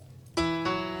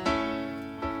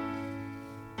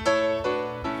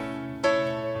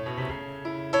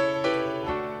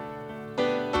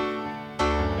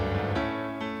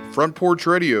Front Porch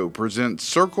Radio presents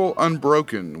Circle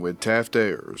Unbroken with Taft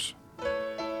Ayers.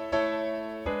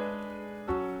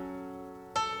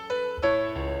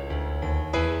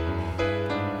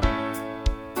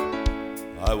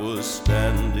 I was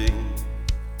standing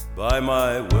by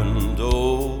my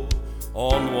window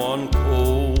on one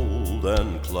cold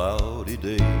and cloudy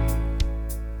day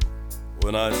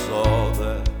when I saw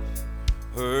that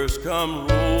hearse come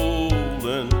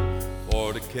rolling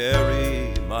for to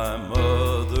carry my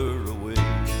mother away.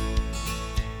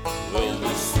 Will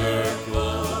the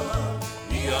circle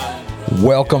be unbroken?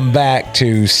 Welcome back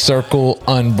to Circle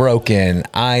Unbroken.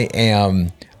 I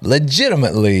am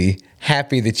legitimately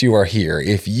happy that you are here.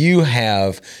 If you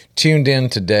have tuned in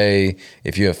today,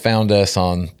 if you have found us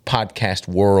on Podcast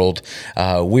World,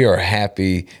 we are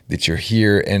happy that you're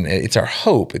here, and it's our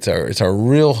hope. It's our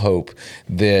real hope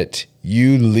that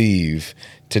you leave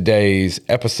today's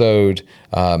episode,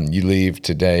 you leave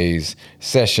today's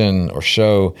session or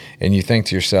show, and you think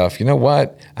to yourself, you know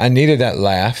what? I needed that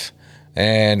laugh,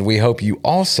 and we hope you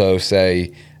also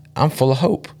say, I'm full of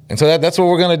hope. And so that's what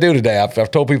we're going to do today.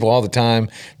 I've told people all the time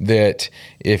that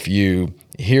if you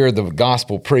hear the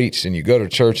gospel preached and you go to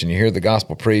church and you hear the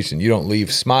gospel preached and you don't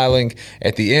leave smiling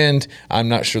at the end, I'm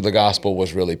not sure the gospel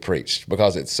was really preached,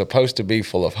 because it's supposed to be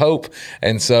full of hope.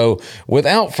 And so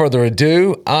without further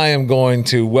ado, I am going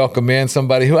to welcome in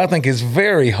somebody who I think is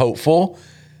very hopeful,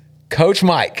 Coach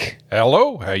Mike.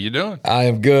 Hello, how you doing? I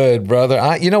am good,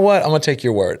 brother. You know what? I'm going to take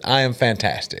your word. I am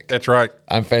fantastic. That's right.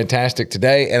 I'm fantastic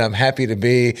today, and I'm happy to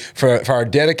be, for our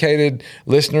dedicated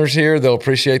listeners here, they'll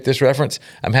appreciate this reference,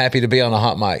 I'm happy to be on a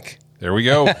hot mic. There we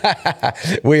go.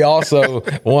 We also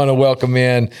want to welcome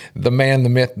in the man, the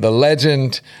myth, the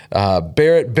legend,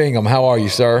 Barrett Bingham. How are you,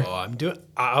 sir?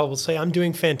 I will say I'm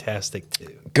doing fantastic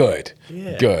too. Good.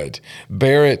 Yeah. Good.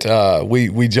 Barrett,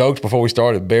 we joked before we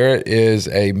started, Barrett is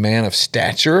a man of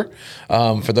stature.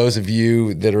 For those of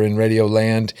you that are in radio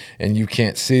land and you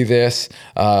can't see this,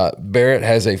 Barrett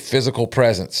has a physical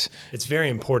presence. It's very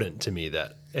important to me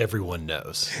that everyone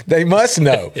knows. They must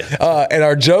know. Yeah. And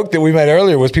our joke that we made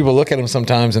earlier was people look at him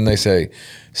sometimes and they say,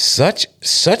 such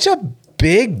a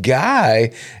big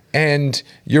guy, and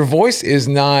your voice is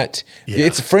not,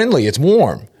 it's friendly, it's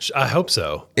warm. I hope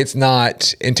so. It's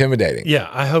not intimidating. Yeah,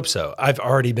 I hope so. I've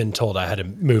already been told I had to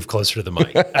move closer to the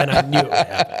mic, and I knew it would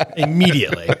happen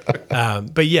immediately.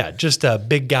 But yeah, just a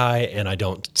big guy, and I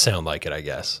don't sound like it, I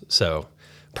guess. So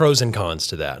pros and cons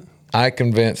to that. I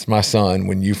convinced my son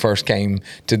when you first came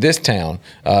to this town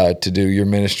to do your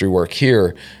ministry work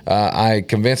here. I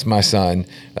convinced my son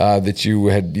that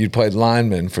you'd played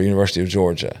lineman for University of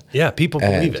Georgia. Yeah, people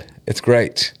believe it. It's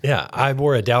great. Yeah, I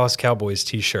wore a Dallas Cowboys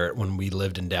T-shirt when we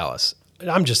lived in Dallas.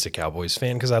 I'm just a Cowboys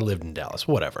fan because I lived in Dallas.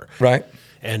 Whatever. Right.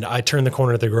 And I turned the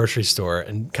corner at the grocery store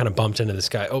and kind of bumped into this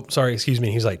guy. Oh, sorry, excuse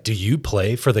me. He's like, do you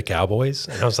play for the Cowboys?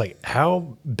 And I was like,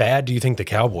 how bad do you think the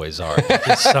Cowboys are?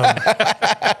 Just some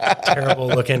terrible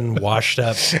looking, washed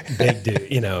up big dude,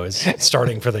 is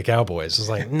starting for the Cowboys. I was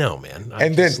like, no, man.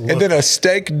 And then a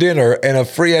steak dinner and a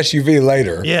free SUV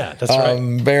later. Yeah, that's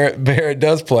right. Barrett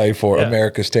does play for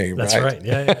America's team, that's right?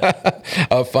 That's right, yeah.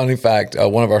 A funny fact,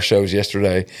 one of our shows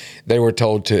yesterday, they were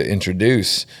told to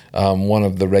introduce one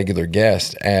of the regular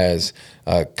guests as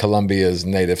Columbia's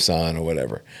native son or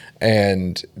whatever.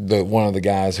 And one of the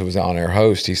guys who was on air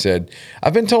host, he said,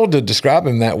 I've been told to describe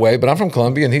him that way, but I'm from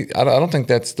Columbia, and I don't think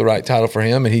that's the right title for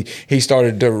him. And he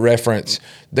started to reference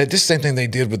that this same thing they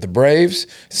did with the Braves,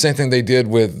 same thing they did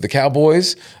with the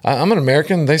Cowboys. I'm an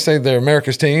American. They say they're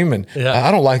America's team, and I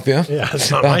don't like them. Yeah,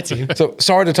 it's not my team. So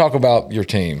sorry to talk about your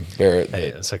team, Barrett. Hey,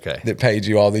 it's okay. That paid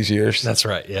you all these years. That's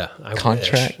right, yeah.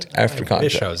 Contract after contract. I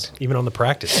wish I was even on the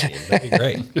practice team. That'd be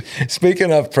great.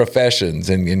 Speaking of professions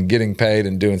and getting paid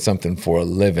and doing something for a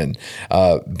living,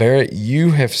 Barrett,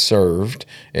 you have served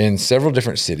in several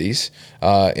different cities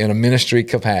in a ministry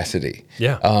capacity.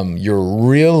 Yeah. You're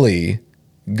really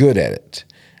good at it.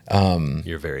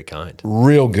 You're very kind.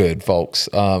 Real good, folks.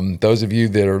 Those of you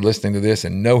that are listening to this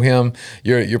and know him,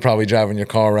 you're probably driving your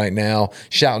car right now,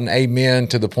 shouting amen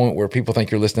to the point where people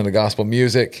think you're listening to gospel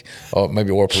music, or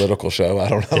maybe a political show. I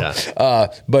don't know. Yeah.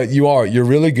 But you're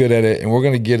really good at it, and we're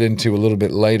going to get into a little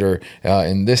bit later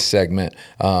in this segment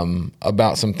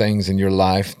about some things in your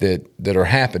life that are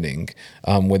happening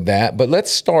with that. But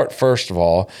let's start first of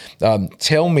all.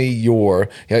 Tell me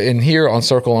and here on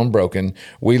Circle Unbroken,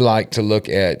 we like to look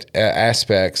at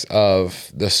aspects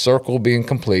of the circle being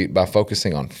complete by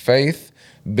focusing on faith,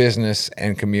 business,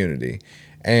 and community.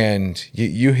 And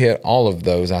you hit all of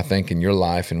those, I think, in your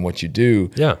life and what you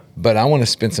do. Yeah. But I want to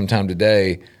spend some time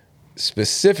today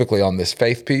specifically on this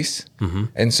faith piece.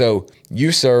 And so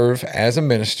you serve as a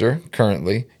minister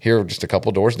currently here, just a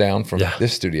couple doors down from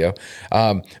this studio.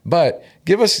 But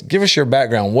give us your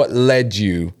background. What led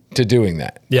you to doing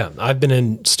that? Yeah, I've been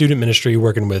in student ministry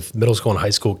working with middle school and high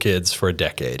school kids for a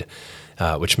decade,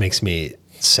 which makes me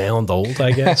sound old,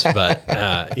 I guess. But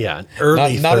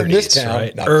early Not 30s, in this town.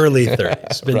 right? No. Early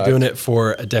 30s. Been Right. doing it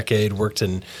for a decade, worked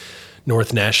in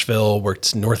North Nashville,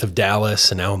 worked north of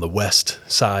Dallas, and now on the west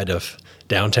side of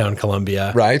downtown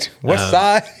Columbia. Right. West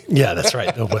side. Yeah, that's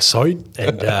right. The West Side.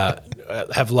 And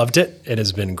have loved it. It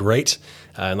has been great.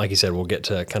 And like you said, we'll get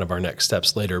to kind of our next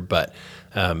steps later. But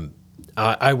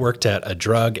I worked at a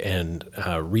drug and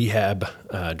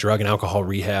drug and alcohol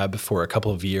rehab for a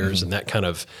couple of years. And that kind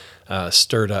of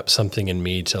stirred up something in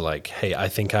me to like, hey, I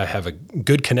think I have a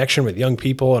good connection with young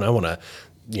people and I want to,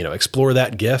 explore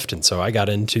that gift. And so I got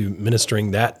into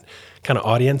ministering that kind of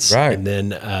audience. Right. And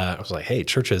then I was like, hey,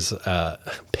 churches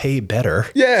pay better.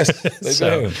 Yes, they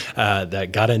So do.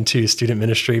 that got into student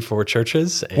ministry for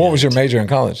churches. And, What was your major in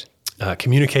college?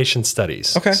 communication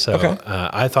studies. Okay, So okay.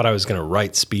 I thought I was going to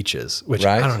write speeches, which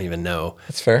Right. I don't even know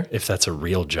That's fair. if that's a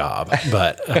real job.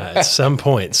 But at some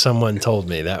point, someone told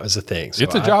me that was a thing. So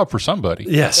It's a job for somebody.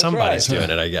 Yeah, somebody's right. doing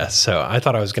it, I guess. So I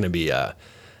thought I was going to be,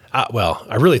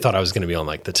 I really thought I was going to be on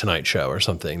like the Tonight Show or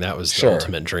something. That was the Sure.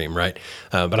 ultimate dream, right?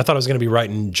 But I thought I was going to be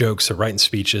writing jokes or writing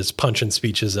speeches, punching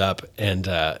speeches up, and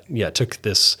took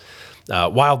this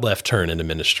wild left turn into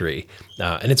ministry,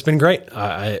 and it's been great.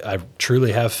 I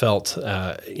truly have felt,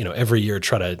 every year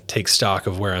try to take stock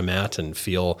of where I'm at and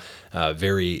feel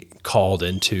very called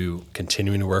into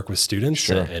continuing to work with students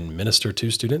and minister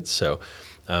to students. So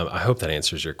I hope that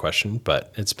answers your question.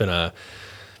 But it's been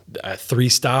 3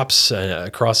 stops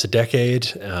across a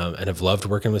decade, and have loved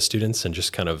working with students and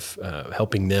just kind of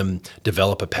helping them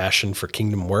develop a passion for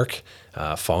kingdom work,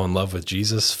 fall in love with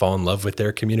Jesus, fall in love with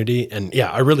their community. And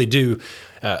I really do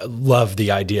love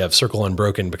the idea of Circle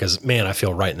Unbroken because, man, I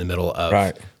feel right in the middle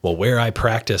of, well, where I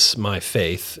practice my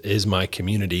faith is my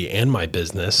community and my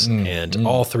business, and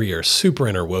all three are super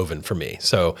interwoven for me.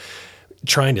 So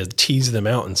trying to tease them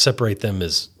out and separate them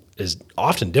is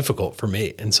often difficult for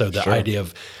me. And so the idea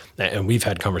of, and we've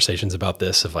had conversations about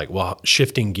this of like, well,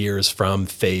 shifting gears from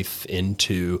faith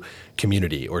into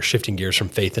community or shifting gears from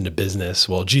faith into business.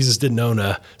 Well, Jesus didn't own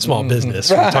a small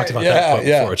business. Right. We talked about that quote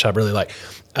Yeah. before, which I really like.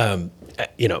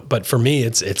 But for me,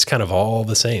 it's kind of all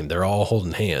the same. They're all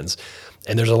holding hands.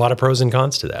 And there's a lot of pros and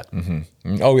cons to that.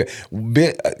 Oh,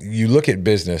 yeah. You look at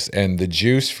business, and the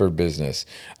juice for business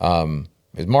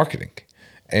is marketing.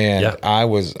 And I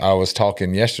was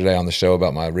talking yesterday on the show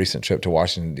about my recent trip to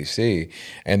Washington, D.C.,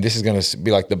 and this is going to be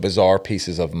like the bizarre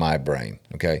pieces of my brain,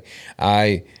 okay?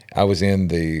 I was in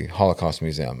the Holocaust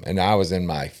Museum, and I was in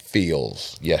my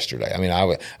feels yesterday. I mean,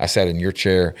 I sat in your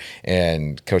chair,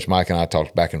 and Coach Mike and I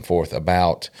talked back and forth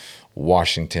about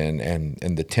Washington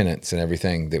and the tenants and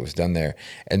everything that was done there.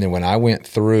 And then when I went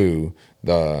through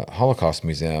the Holocaust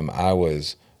Museum, I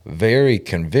was very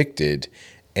convicted.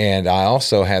 And I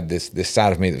also had this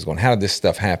side of me that was going, how did this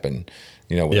stuff happen,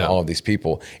 with all of these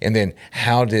people? And then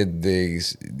how did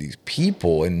these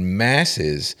people in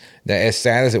masses, that as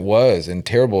sad as it was and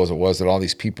terrible as it was that all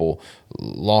these people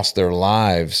lost their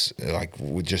lives, like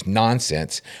with just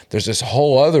nonsense, there's this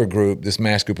whole other group, this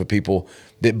mass group of people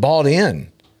that bought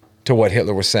in to what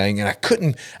Hitler was saying. And I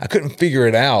couldn't figure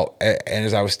it out. And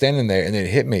as I was standing there, and then it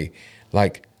hit me,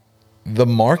 like the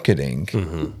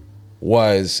marketing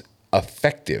was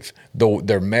effective.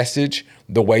 Their message,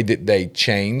 the way that they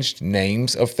changed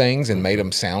names of things and made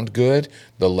them sound good,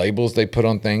 the labels they put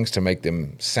on things to make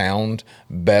them sound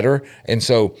better. And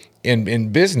so in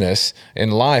business,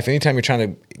 in life, anytime you're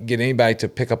trying to get anybody to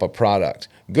pick up a product,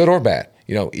 good or bad,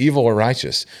 evil or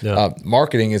righteous,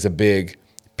 marketing is a big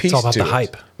piece to it. It's all about the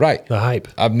hype. Right. The hype.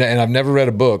 I've never read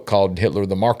a book called Hitler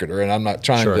the Marketer, and I'm not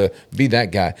trying to be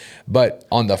that guy. But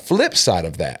on the flip side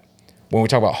of that, when we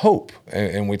talk about hope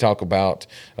and we talk about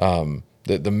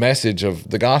the message of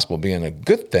the gospel being a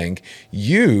good thing,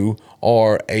 you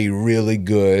are a really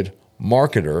good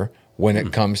marketer when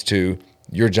it comes to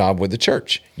your job with the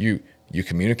church. You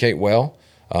communicate well.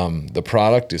 The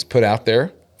product is put out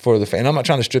there for the and I'm not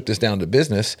trying to strip this down to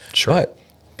business, but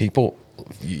people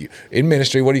in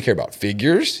ministry, what do you care about?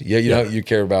 Figures? Yeah, you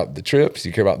care about the trips.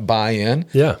 You care about buy-in.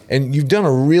 Yeah. And you've done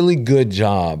a really good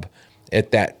job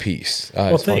at that piece,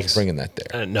 as far as bringing that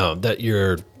there. No, that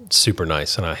you're super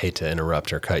nice, and I hate to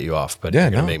interrupt or cut you off, but you're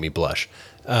going to make me blush.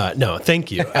 No, thank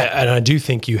you. And I do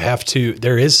think you have to,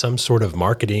 there is some sort of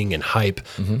marketing and hype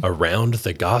around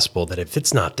the gospel that if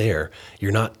it's not there,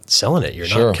 you're not selling it. You're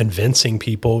not convincing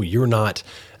people. You're not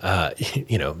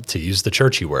to use the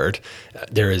churchy word,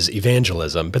 there is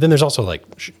evangelism, but then there's also like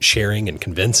sharing and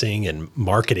convincing and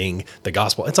marketing the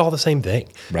gospel. It's all the same thing.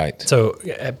 Right. So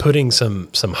putting some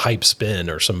hype spin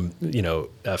or some,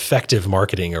 effective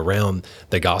marketing around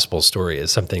the gospel story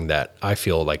is something that I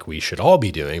feel like we should all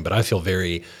be doing, but I feel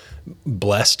very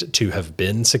blessed to have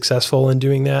been successful in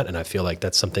doing that. And I feel like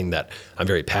that's something that I'm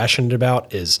very passionate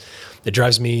about. It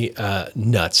drives me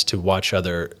nuts to watch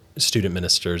other student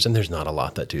ministers, and there's not a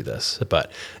lot that do this,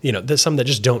 but there's some that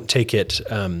just don't take it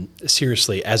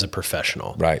seriously as a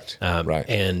professional. Right. Right.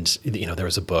 And there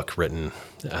was a book written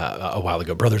a while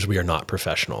ago, Brothers, We Are Not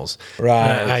Professionals.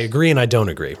 Right. I agree and I don't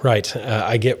agree. Right.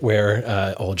 I get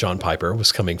where old John Piper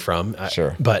was coming from.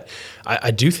 Sure. But I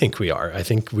do think we are. I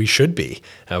think we should be.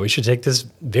 We should take this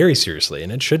very seriously,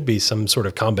 and it should be some sort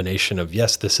of combination of,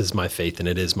 yes, this is my faith and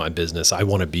it is my business. I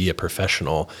want to be a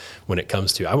professional when it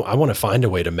comes to, I want to find a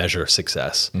way to measure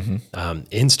success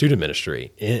in student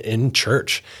ministry, in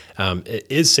church.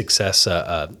 Is success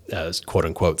a quote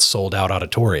unquote sold out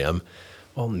auditorium?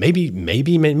 Well, maybe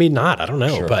not. I don't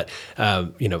know. Sure. But,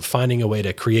 finding a way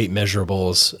to create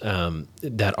measurables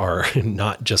that are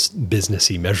not just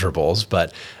businessy measurables,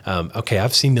 but, okay,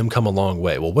 I've seen them come a long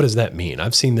way. Well, what does that mean?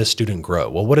 I've seen this student grow.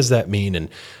 Well, what does that mean? And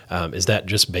is that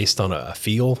just based on a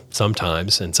feel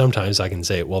sometimes? And sometimes I can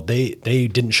say, well, they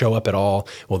didn't show up at all.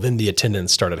 Well, then the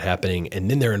attendance started happening,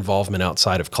 and then their involvement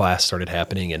outside of class started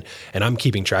happening. And I'm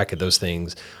keeping track of those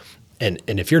things. And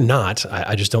if you're not,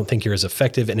 I just don't think you're as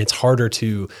effective, and it's harder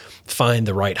to find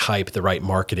the right hype, the right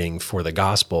marketing for the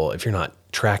gospel if you're not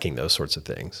tracking those sorts of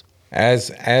things. As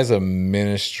a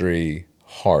ministry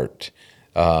heart,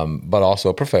 but also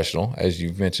a professional, as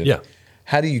you've mentioned. Yeah.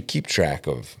 How do you keep track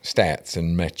of stats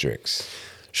and metrics?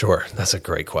 Sure, that's a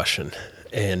great question,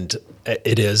 and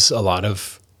it is a lot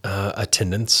of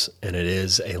attendance, and it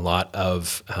is a lot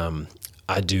of.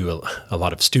 I do a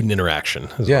lot of student interaction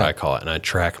is what I call it. And I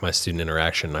track my student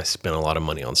interaction. I spend a lot of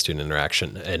money on student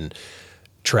interaction and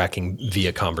tracking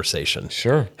via conversation.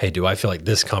 Sure. Hey, do I feel like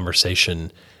this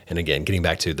conversation, and again, getting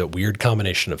back to the weird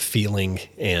combination of feeling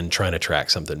and trying to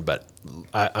track something, but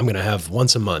I'm going to have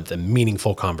once a month a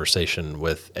meaningful conversation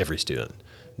with every student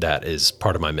that is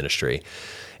part of my ministry.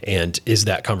 And is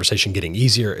that conversation getting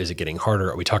easier? Is it getting harder?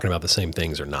 Are we talking about the same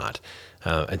things or not?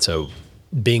 And so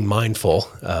being mindful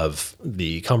of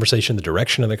the conversation, the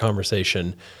direction of the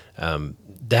conversation,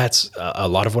 that's a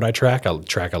lot of what I track. I'll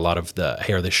track a lot of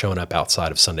hey, are they showing up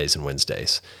outside of Sundays and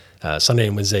Wednesdays? Sunday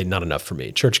and Wednesday, not enough for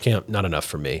me. Church camp, not enough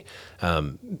for me.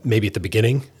 Maybe at the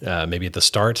beginning, maybe at the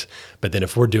start, but then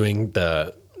if we're doing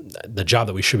the job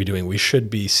that we should be doing, we should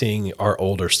be seeing our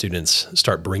older students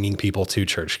start bringing people to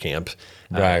church camp,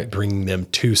 Right. bringing them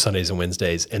to Sundays and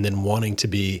Wednesdays, and then wanting to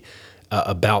be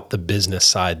about the business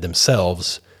side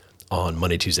themselves on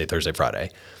Monday, Tuesday, Thursday, Friday,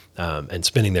 and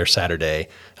spending their Saturday.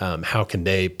 How can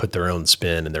they put their own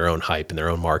spin and their own hype and their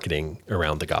own marketing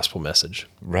around the gospel message?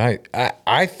 Right.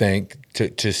 I think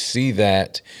to see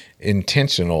that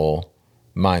intentional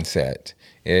mindset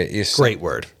is Great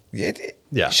word.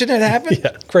 Yeah. Shouldn't that happen?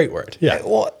 Yeah, great word. Yeah.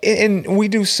 Well, and we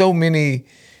do so many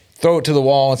throw it to the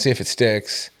wall and see if it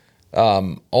sticks.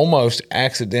 Almost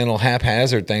accidental,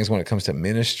 haphazard things when it comes to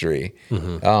ministry.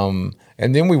 Mm-hmm.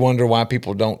 And then we wonder why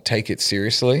people don't take it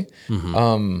seriously.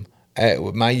 Mm-hmm. At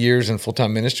my years in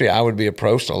full-time ministry, I would be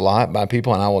approached a lot by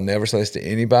people, and I will never say this to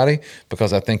anybody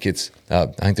because I think I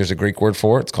think there's a Greek word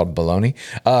for it. It's called baloney.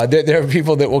 There are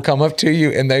people that will come up to you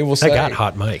and they will say, I got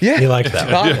hot mic. Yeah. You like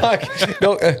that one.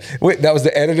 No, wait, that was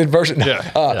the edited version.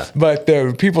 Yeah. But there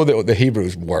are people the Hebrew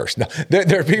is worse. No,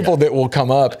 there are people that will come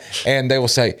up and they will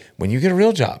say, when you get a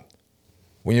real job,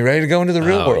 when you're ready to go into the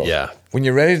real world, when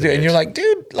you're ready to, and you're like,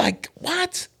 dude, like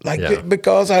what? Like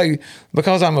because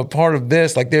I'm a part of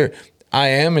this, like I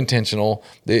am intentional.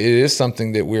 It is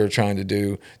something that we're trying to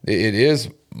do. It is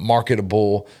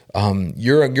marketable.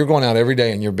 You're going out every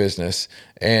day in your business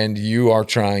and you are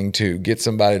trying to get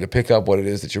somebody to pick up what it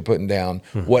is that you're putting down,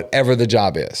 whatever the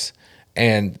job is.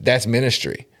 And that's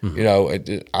ministry. Mm-hmm. You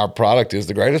know, our product is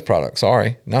the greatest product.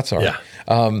 Sorry, not sorry.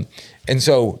 Yeah. And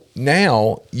so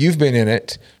now you've been in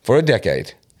it for a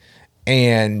decade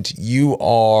and you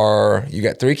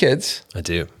got 3 kids. I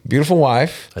do. Beautiful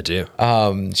wife. I do.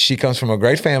 She comes from a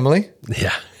great family.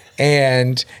 Yeah.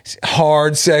 And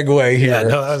hard segue here. Yeah,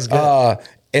 no, that was good.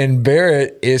 And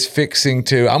Barrett is fixing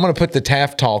to, I'm going to put the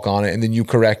Taft talk on it and then you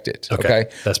correct it. Okay.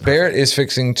 That's perfect. Barrett is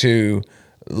fixing to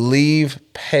leave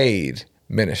paid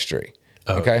ministry.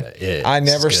 Okay. Yeah, I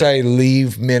never say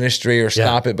leave ministry or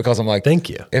stop it because I'm like, thank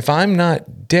you. If I'm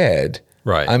not dead,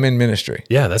 right, I'm in ministry.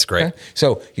 Yeah, that's great. Okay?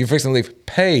 So you're fixing to leave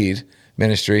paid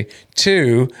ministry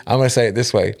to, I'm going to say it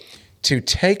this way, to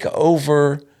take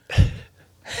over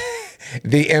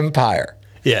the Empire.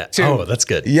 Yeah. Oh, that's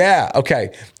good. Yeah.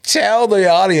 Okay. Tell the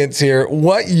audience here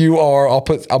what you are.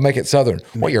 I'll make it Southern.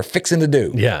 What you're fixing to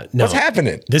do. Yeah. No, What's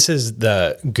happening? This is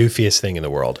the goofiest thing in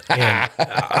the world.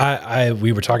 And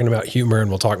we were talking about humor, and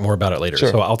we'll talk more about it later.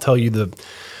 Sure. So I'll tell you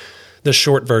the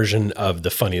short version of the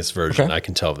funniest version Okay. I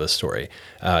can tell of this story.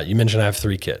 You mentioned I have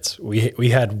 3 kids. We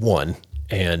had one,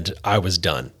 and I was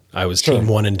done. I was team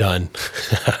one and done.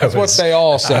 That's what they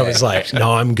all say. I was like,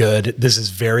 no, I'm good. This is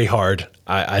very hard.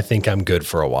 I think I'm good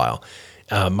for a while.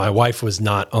 My wife was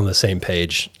not on the same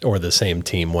page or the same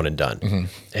team, one and done. Mm-hmm.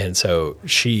 And so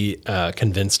she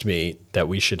convinced me that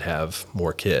we should have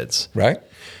more kids. Right.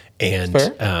 And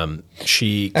Fair.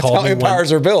 she That's called how me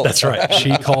empires are built. That's right.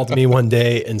 She called me one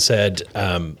day and said,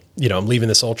 I'm leaving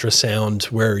this ultrasound.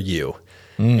 Where are you?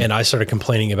 And I started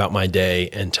complaining about my day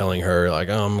and telling her, like,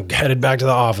 I'm headed back to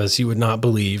the office. You would not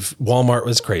believe Walmart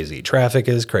was crazy. Traffic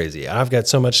is crazy. I've got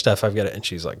so much stuff. I've got it. And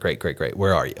she's like, great.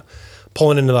 Where are you?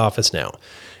 Pulling into the office now.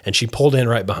 And she pulled in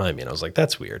right behind me. And I was like,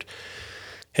 that's weird.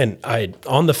 And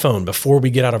on the phone, before we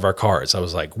get out of our cars, I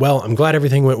was like, well, I'm glad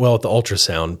everything went well at the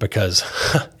ultrasound, because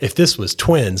if this was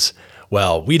twins,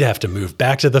 well, we'd have to move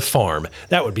back to the farm.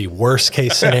 That would be worst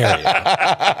case scenario.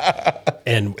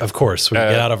 And of course, we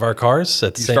get out of our cars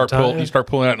at the same time. You start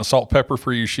pulling out the salt pepper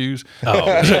for your shoes. Oh,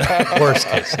 worst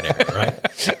case scenario,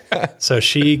 right? So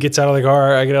she gets out of the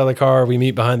car. I get out of the car. We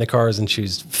meet behind the cars, and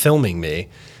she's filming me.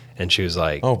 And she was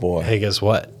like, Oh, boy. Hey, guess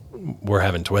what? We're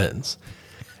having twins.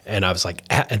 And I was like,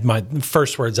 my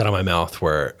first words out of my mouth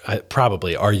were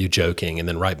probably, are you joking? And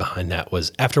then right behind that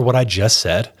was, after what I just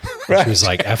said. Right. She was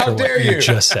like, after what you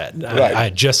just said. Right. I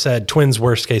just said, twins,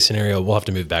 worst case scenario, we'll have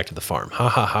to move back to the farm. Ha,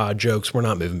 ha, ha, jokes. We're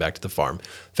not moving back to the farm.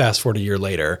 Fast forward a year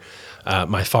later,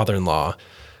 my father-in-law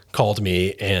called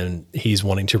me, and he's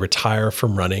wanting to retire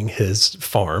from running his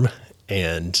farm.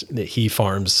 And he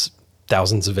farms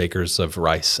thousands of acres of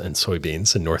rice and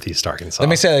soybeans in Northeast Arkansas. Let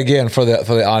me say that again for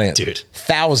the audience. Dude.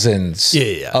 Thousands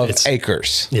of It's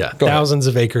acres. Yeah, Go ahead. thousands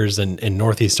of acres in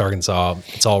Northeast Arkansas.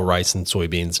 It's all rice and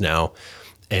soybeans now.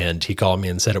 And he called me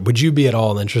and said, would you be at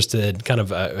all interested? Kind of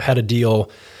had a deal,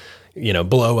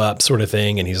 blow up sort of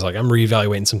thing. And he's like, I'm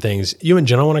reevaluating some things. You and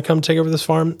Jenna want to come take over this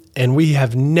farm? And we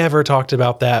have never talked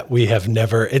about that.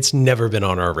 It's never been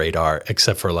on our radar,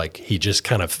 except for like, he just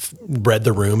kind of read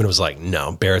the room and was like,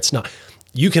 no, Barrett's not.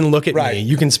 You can look at me,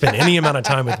 you can spend any amount of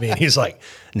time with me. And he's like,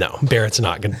 no, Barrett's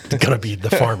not going to be the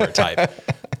farmer type.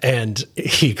 And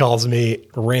he calls me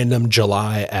random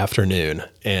July afternoon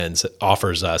and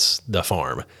offers us the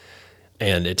farm.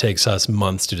 And it takes us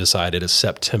months to decide. It is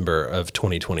September of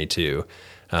 2022.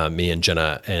 Me and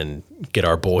Jenna, and get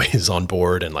our boys on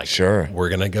board, and Sure. we're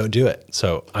going to go do it.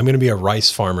 So I'm going to be a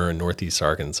rice farmer in Northeast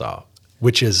Arkansas,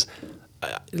 which is,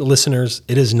 listeners,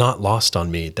 it is not lost on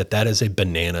me that is a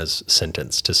bananas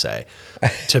sentence to say,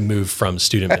 to move from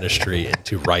student ministry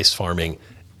into rice farming.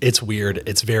 It's weird.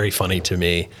 It's very funny to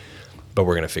me, but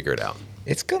we're going to figure it out.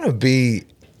 It's going to be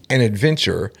an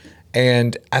adventure.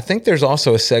 And I think there's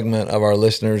also a segment of our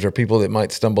listeners or people that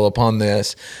might stumble upon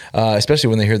this, especially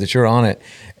when they hear that you're on it.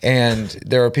 And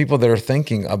there are people that are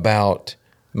thinking about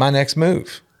my next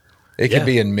move. It could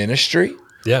be in ministry.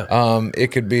 Yeah. It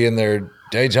could be in their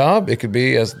day job. It could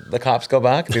be as the cops go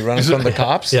by. It could be running from the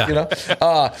cops. Yeah.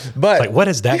 But Like, what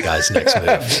is that guy's next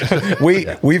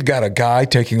move? we've got a guy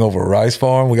taking over a rice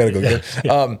farm. We got to go get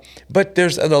it. But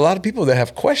there's a lot of people that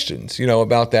have questions,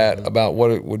 about that, about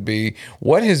what it would be.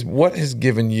 What has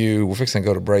given you? We're fixing to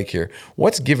go to break here.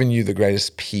 What's given you the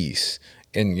greatest peace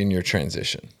in your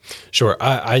transition? Sure.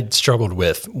 I struggled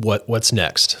with what's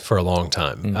next for a long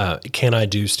time. Can I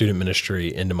do student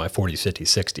ministry into my 40s, 50s,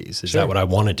 60s? Is that what I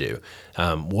want to do?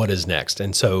 What is next?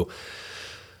 And so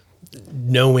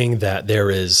knowing that there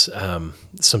is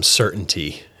some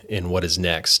certainty in what is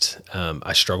next,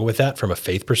 I struggle with that from a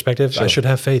faith perspective. Sure. I should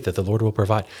have faith that the Lord will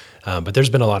provide. But there's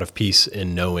been a lot of peace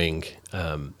in knowing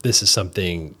this is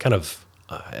something kind of,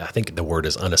 I think the word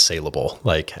is unassailable.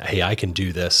 Like, hey, I can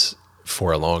do this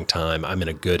for a long time. I'm in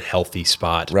a good, healthy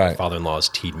spot. Right. My father-in-law's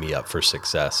teed me up for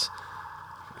success.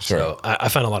 Sure. So I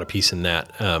find a lot of peace in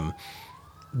that.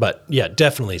 But yeah,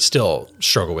 definitely still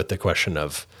struggle with the question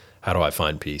of how do I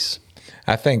find peace?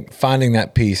 I think finding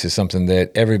that peace is something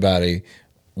that everybody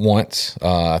wants.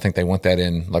 I think they want that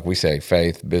in, like we say,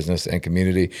 faith, business, and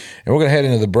community. And we're going to head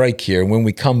into the break here. And when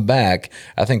we come back,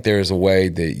 I think there is a way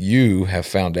that you have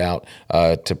found out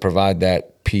to provide that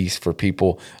peace for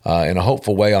people in a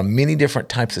hopeful way on many different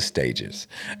types of stages.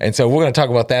 And so we're going to talk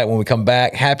about that when we come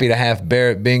back. Happy to have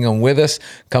Barrett Bingham with us.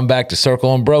 Come back to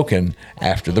Circle Unbroken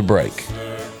after the break. Be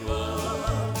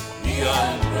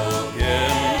unbroken,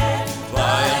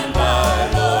 by and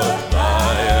by, Lord,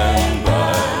 by and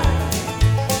by.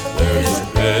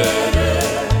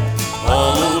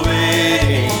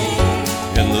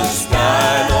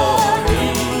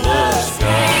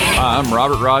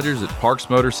 Robert Rogers at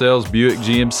Parks Motor Sales Buick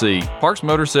GMC. Parks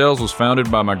Motor Sales was founded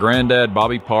by my granddad,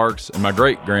 Bobby Parks, and my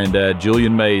great-granddad,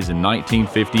 Julian Mays, in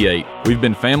 1958. We've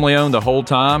been family-owned the whole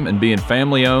time, and being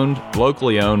family-owned,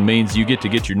 locally owned, means you get to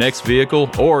get your next vehicle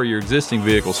or your existing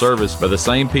vehicle serviced by the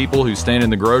same people who stand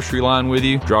in the grocery line with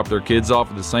you, drop their kids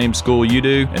off at the same school you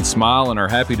do, and smile and are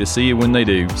happy to see you when they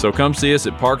do. So come see us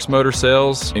at Parks Motor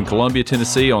Sales in Columbia,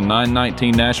 Tennessee on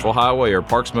 919 Nashville Highway or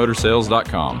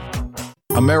parksmotorsales.com.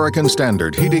 American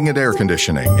Standard Heating and Air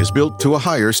Conditioning is built to a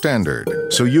higher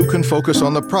standard, so you can focus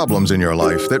on the problems in your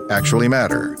life that actually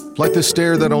matter, like the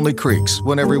stair that only creaks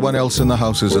when everyone else in the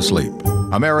house is asleep.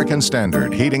 American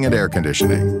Standard Heating and Air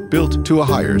Conditioning, built to a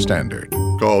higher standard.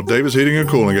 Call Davis Heating and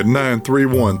Cooling at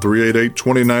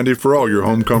 931-388-2090 for all your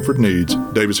home comfort needs.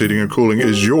 Davis Heating and Cooling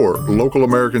is your local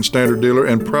American Standard dealer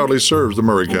and proudly serves the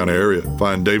Maury County area.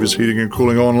 Find Davis Heating and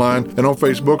Cooling online and on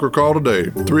Facebook or call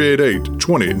today,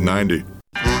 388-2090.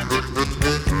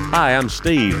 Hi, I'm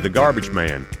Steve, the Garbage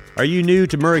Man. Are you new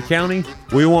to Maury County?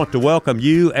 We want to welcome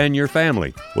you and your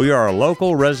family. We are a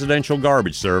local residential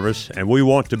garbage service, and we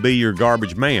want to be your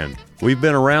garbage man. We've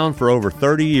been around for over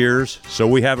 30 years, so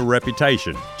we have a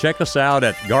reputation. Check us out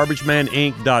at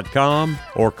garbagemaninc.com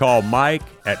or call Mike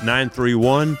at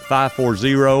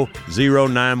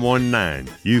 931-540-0919.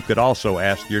 You could also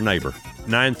ask your neighbor.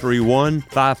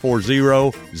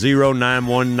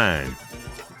 931-540-0919.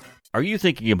 Are you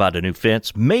thinking about a new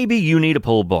fence? Maybe you need a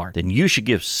pole barn. Then you should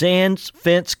give Sands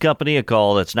Fence Company a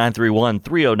call. That's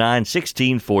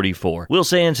 931-309-1644. Will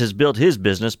Sands has built his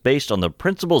business based on the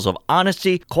principles of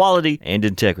honesty, quality, and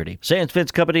integrity. Sands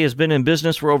Fence Company has been in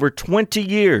business for over 20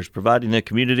 years, providing the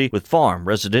community with farm,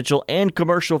 residential, and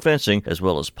commercial fencing, as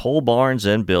well as pole barns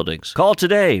and buildings. Call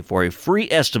today for a free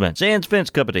estimate. Sands Fence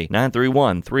Company,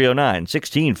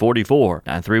 931-309-1644.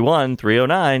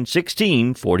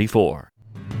 931-309-1644.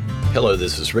 Hello,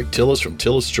 this is Rick Tillis from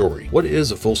Tillis Jewelry. What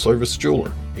is a full-service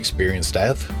jeweler? Experienced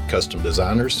staff, custom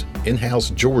designers, in-house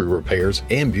jewelry repairs,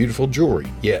 and beautiful jewelry.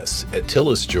 Yes, at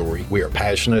Tillis Jewelry, we are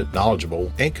passionate, knowledgeable,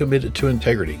 and committed to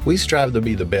integrity. We strive to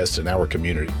be the best in our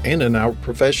community and in our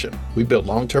profession. We build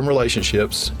long-term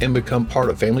relationships and become part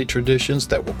of family traditions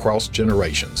that will cross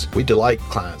generations. We delight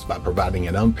clients by providing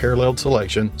an unparalleled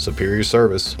selection, superior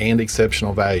service, and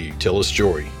exceptional value. Tillis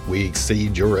Jewelry, we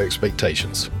exceed your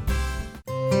expectations.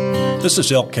 This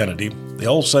is Elk Kennedy. The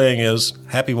old saying is,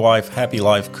 happy wife, happy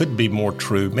life could be more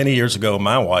true. Many years ago,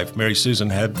 my wife, Mary Susan,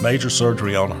 had major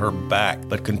surgery on her back,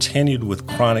 but continued with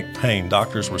chronic pain.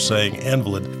 Doctors were saying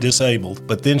invalid, disabled,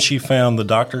 but then she found the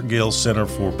Dr. Gill Center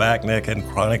for Back, Neck, and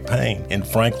Chronic Pain in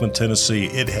Franklin, Tennessee.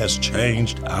 It has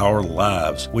changed our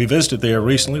lives. We visited there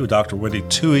recently with Dr. Wendy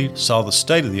Toohey, saw the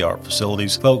state-of-the-art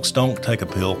facilities. Folks, don't take a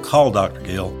pill. Call Dr.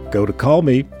 Gill. Go to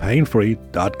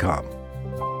callmepainfree.com.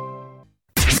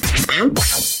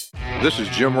 This is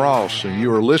Jim Ross, and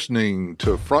you are listening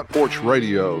to Front Porch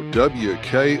Radio,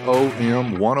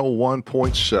 WKOM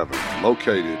 101.7,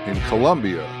 located in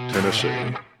Columbia,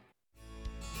 Tennessee.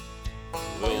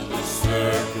 Will the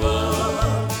circle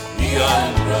be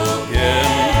unbroken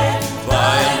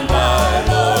by and by,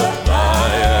 Lord, by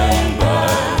and by?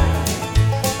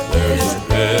 There's a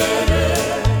better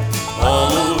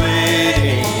home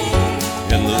awaiting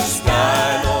in the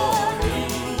sky, Lord,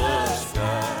 in the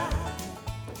sky.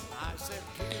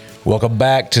 Welcome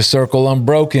back to Circle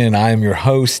Unbroken. I am your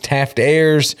host, Taft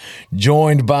Ayers,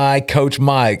 joined by Coach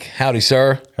Mike. Howdy,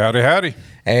 sir. Howdy, howdy.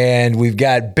 And we've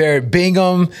got Barrett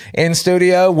Bingham in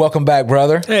studio. Welcome back,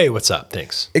 brother. Hey, what's up?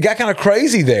 Thanks. It got kind of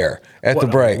crazy there at the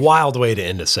break. Wild way to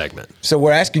end a segment. So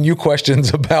we're asking you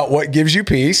questions about what gives you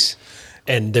peace.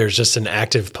 And there's just an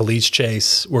active police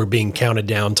chase. We're being counted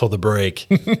down till the break.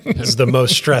 It's the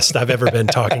most stressed I've ever been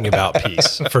talking about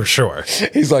peace, for sure.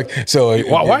 He's like, so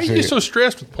why are you so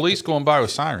stressed with police going by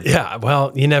with sirens? Yeah,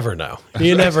 well, you never know.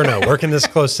 You never know. Working this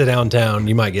close to downtown,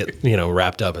 you might get,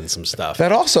 wrapped up in some stuff.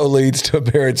 That also leads to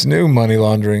Barrett's new money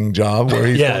laundering job where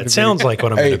he's it sounds like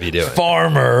what I'm going to be doing.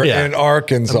 Farmer in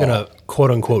Arkansas. I'm going to quote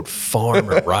unquote farm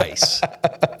rice,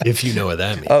 if you know what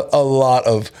that means. A lot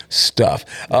of stuff.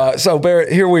 So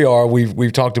Barrett, here we are.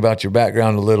 We've talked about your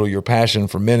background a little, your passion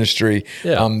for ministry,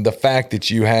 the fact that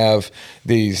you have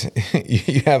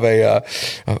you have a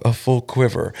full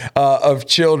quiver of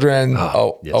children,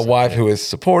 a wife who is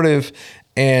supportive,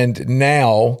 and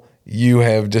now you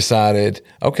have decided,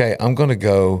 okay, I'm going to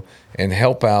go and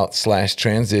help out /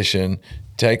 transition,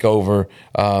 take over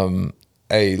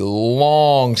a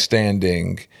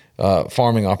long-standing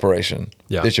farming operation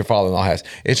that your father-in-law has.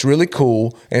 It's really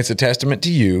cool, and it's a testament to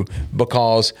you,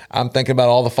 because I'm thinking about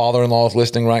all the father-in-laws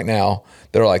listening right now.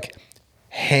 They're like,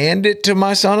 hand it to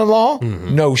my son-in-law?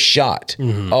 No shot.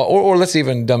 Or let's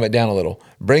even dumb it down a little.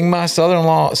 bring my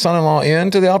son-in-law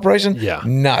into the operation? Yeah.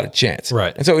 Not a chance.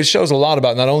 Right. And so it shows a lot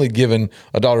about not only giving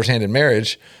a daughter's hand in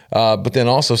marriage, but then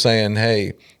also saying,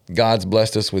 hey, God's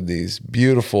blessed us with these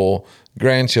beautiful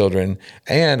grandchildren,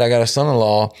 and I got a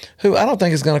son-in-law who I don't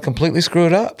think is going to completely screw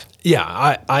it up.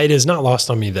 Yeah, it is not lost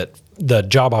on me that the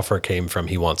job offer came from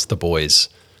he wants the boys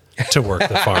to work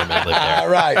the farm and live there.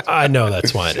 Right. I know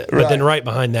that's why it is. But then right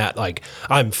behind that, like,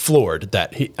 I'm floored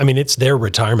that it's their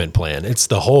retirement plan. It's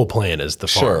the whole plan is the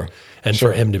farm. Sure. And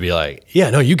for him to be like, yeah,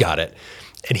 no, you got it.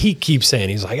 And he keeps saying,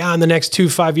 he's like, in the next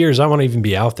 5 years, I want to even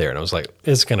be out there. And I was like,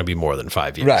 it's going to be more than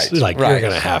 5 years. Right, Like, right. you're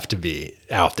going to have to be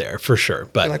out there for sure.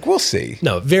 But Like, we'll see.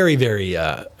 no, very, very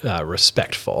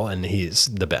respectful. And he's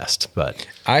the best. But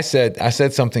I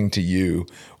said something to you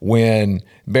when,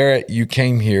 Barrett, you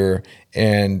came here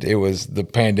and it was the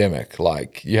pandemic.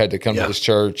 Like, you had to come to this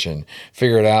church and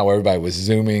figure it out where everybody was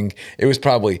Zooming. It was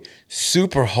probably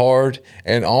super hard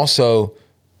and also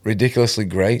ridiculously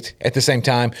great at the same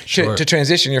time to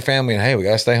transition your family and, hey, we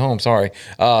got to stay home. Sorry.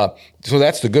 So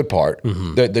that's the good part.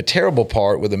 Mm-hmm. The terrible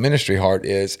part with the ministry heart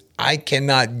is I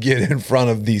cannot get in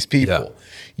front of these people. Yeah.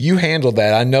 You handled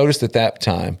that. I noticed at that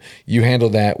time you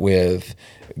handled that with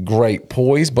great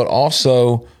poise, but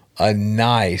also a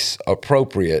nice,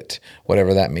 appropriate,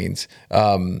 whatever that means,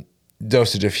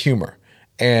 dosage of humor.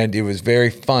 And it was very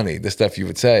funny, the stuff you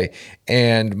would say.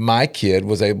 And my kids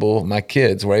were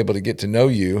able to get to know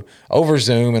you over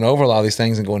Zoom and over a lot of these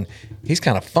things and going, he's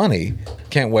kind of funny.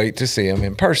 Can't wait to see him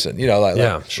in person.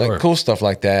 Like cool stuff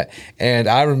like that. And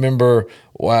I remember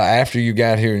after you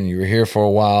got here and you were here for a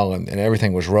while and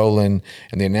everything was rolling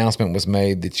and the announcement was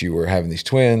made that you were having these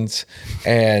twins.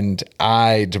 And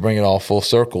to bring it all full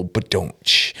circle, but there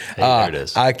it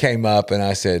is. I came up and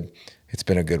I said, it's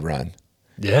been a good run.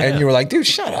 yeah. And you were like, dude,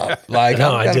 shut up. Like,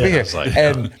 No, I'm I going to did. be I here. was like,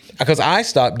 And because I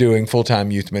stopped doing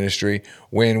full-time youth ministry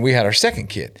when we had our second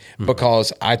kid,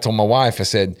 because I told my wife, I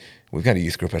said, we've got a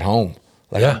youth group at home.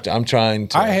 Like, I'm trying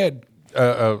to. I had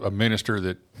a minister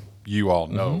that you all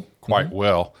know quite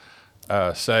well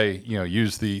say,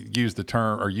 use the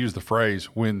term or use the phrase,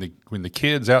 when the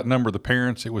kids outnumber the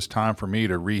parents, it was time for me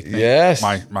to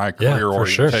rethink my career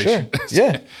orientation.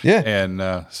 Sure. Yeah.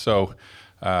 And so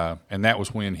that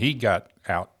was when he got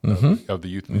out of the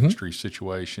youth ministry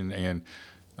situation, and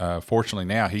fortunately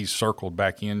now he's circled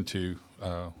back into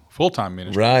full-time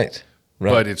ministry. Right.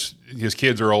 But his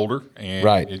kids are older, and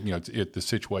the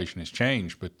situation has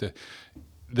changed. But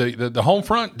the home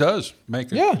front does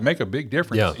make a big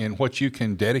difference in what you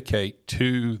can dedicate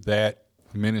to that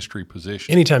ministry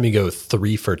position. Anytime you go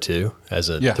 3 for 2 as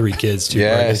a 3 kids, 2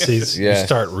 pregnancies, you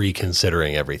start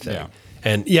reconsidering everything. Yeah.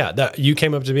 And that you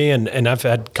came up to me, and I've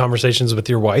had conversations with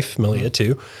your wife, Malia,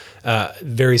 too.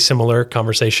 Very similar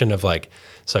conversation of like,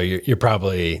 so you're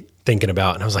probably thinking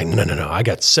about, and I was like, no, I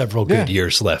got several good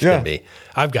years left in me.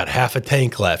 I've got half a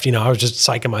tank left. I was just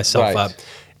psyching myself up.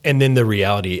 And then the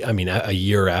reality, a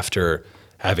year after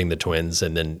having the twins,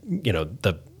 and then,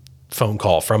 the phone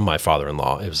call from my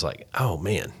father-in-law, it was like, oh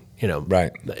man,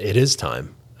 it is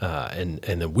time.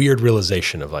 And the weird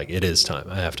realization of like, it is time.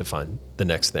 I have to find the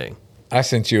next thing. I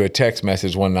sent you a text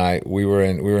message one night. We were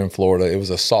in Florida. It was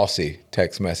a saucy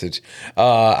text message.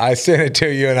 I sent it to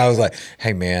you, and I was like,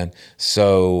 "Hey, man,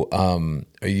 so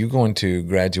are you going to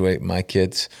graduate my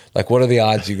kids? Like, what are the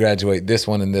odds you graduate this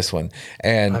one and this one?"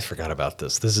 And I forgot about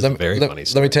this. This is a very funny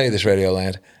story. Let me tell you this, Radio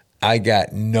Land. I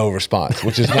got no response,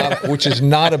 which is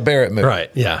not a Barrett move.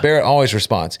 Right, yeah. Barrett always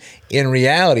responds. In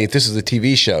reality, if this is a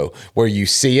TV show where you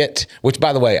see it, which,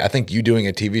 by the way, I think you doing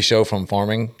a TV show from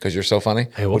farming because you're so funny.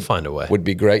 Hey, we'll find a way. Would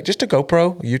be great. Just a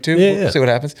GoPro, YouTube. Yeah. We'll see what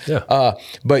happens. Yeah.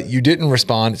 But you didn't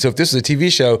respond. So if this is a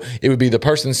TV show, it would be the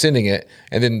person sending it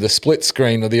and then the split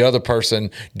screen of the other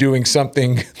person doing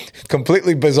something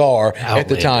completely bizarre at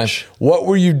the time. What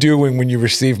were you doing when you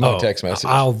received my text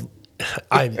message?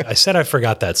 I said I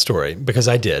forgot that story because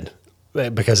I did.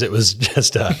 Because it was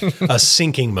just a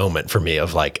sinking moment for me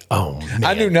of like, oh, man.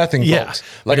 I knew nothing, folks.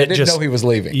 Like, I didn't know he was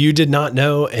leaving. You did not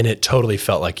know, and it totally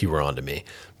felt like you were onto me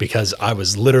because I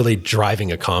was literally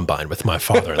driving a combine with my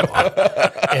father-in-law.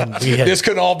 And this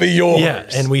could all be yours. Yeah,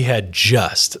 and we had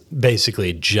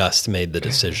basically just made the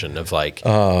decision of like,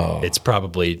 it's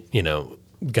probably,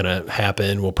 gonna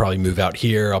happen. We'll probably move out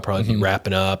here. I'll probably be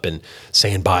wrapping up and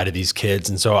saying bye to these kids.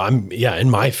 And so I'm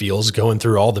in my feels going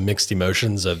through all the mixed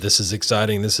emotions of this is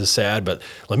exciting, this is sad, but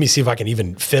let me see if I can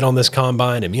even fit on this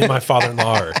combine. And me and my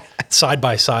father-in-law are side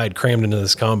by side crammed into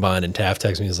this combine, and Taft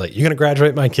texts me, he's like, "You gonna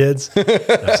graduate my kids?" And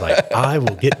I was like, I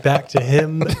will get back to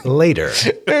him later,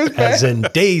 as in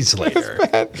days later.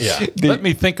 Yeah. Let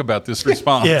me think about this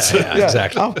response. Yeah,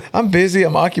 exactly. I'm busy.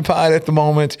 I'm occupied at the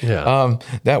moment. Yeah.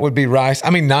 That would be Rice.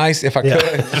 mean, nice if I could.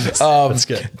 That's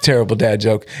good. Terrible dad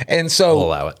joke. And so We'll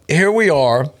allow it. Here we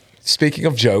are. Speaking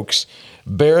of jokes,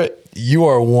 Barrett, you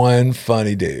are one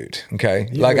funny dude. Okay.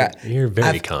 You're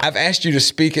very kind. I've asked you to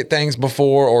speak at things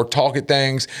before or talk at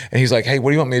things. And he's like, hey,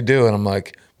 what do you want me to do? And I'm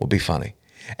like, well, be funny.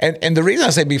 And the reason I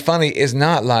say be funny is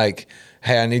not like,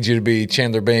 hey, I need you to be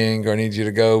Chandler Bing or I need you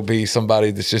to go be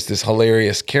somebody that's just this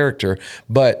hilarious character.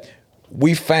 But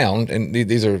we found, and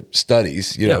these are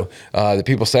studies, that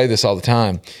people say this all the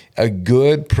time, a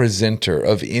good presenter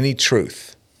of any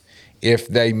truth, if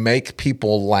they make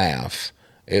people laugh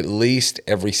at least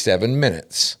every 7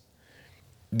 minutes,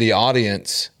 the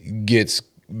audience gets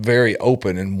very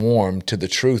open and warm to the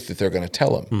truth that they're going to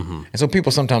tell them. Mm-hmm. And so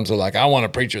people sometimes are like, I want a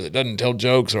preacher that doesn't tell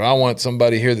jokes, or I want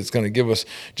somebody here that's going to give us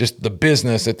just the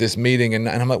business at this meeting. And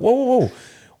I'm like, whoa.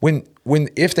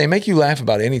 If they make you laugh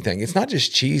about anything, it's not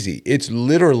just cheesy. It's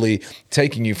literally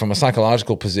taking you from a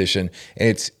psychological position,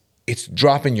 and it's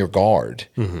dropping your guard,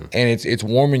 and it's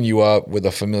warming you up with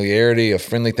a familiarity, a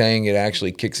friendly thing. It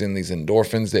actually kicks in these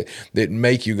endorphins that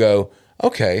make you go,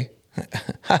 okay,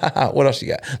 what else you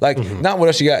got? Like, not what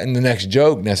else you got in the next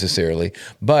joke necessarily,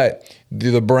 but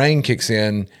the brain kicks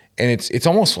in, and it's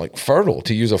almost like fertile,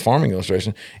 to use a farming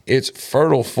illustration. It's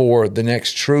fertile for the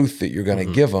next truth that you're going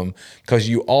to give them, because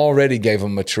you already gave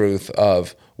them a truth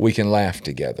of, we can laugh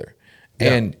together.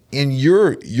 Yeah. And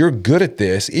you're good at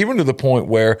this, even to the point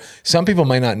where some people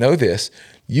may not know this.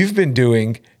 You've been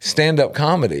doing stand-up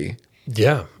comedy.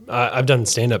 Yeah, I've done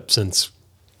stand-up since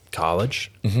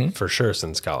college, for sure.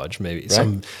 Since college, maybe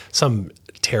some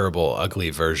terrible,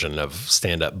 ugly version of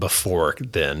stand-up before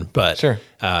then. But sure.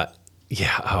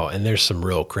 And there's some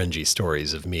real cringy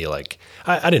stories of me. Like,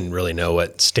 I didn't really know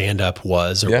what stand-up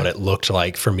was or what it looked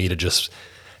like for me to just,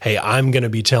 hey, I'm going to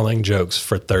be telling jokes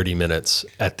for 30 minutes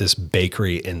at this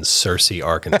bakery in Searcy,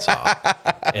 Arkansas.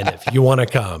 And if you want to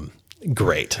come,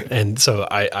 great. And so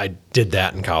I did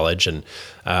that in college, and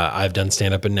I've done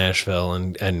stand-up in Nashville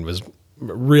and was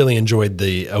really enjoyed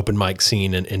the open mic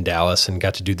scene in Dallas, and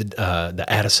got to do the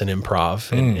Addison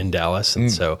Improv in Dallas.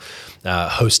 And so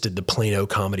hosted the Plano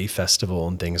Comedy Festival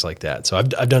and things like that. So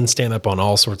I've done stand-up on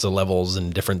all sorts of levels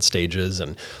and different stages.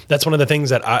 And that's one of the things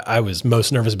that I was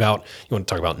most nervous about. You want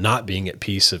to talk about not being at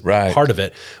peace. Part of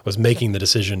it was making the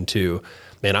decision to,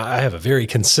 man, I have a very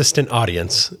consistent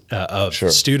audience of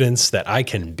students that I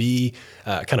can be,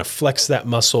 kind of flex that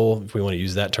muscle, if we want to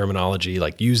use that terminology,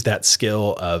 like use that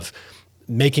skill of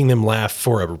making them laugh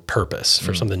for a purpose,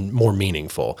 for something more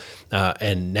meaningful.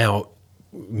 And now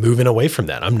moving away from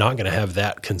that, I'm not going to have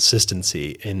that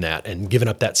consistency in that, and giving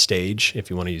up that stage, if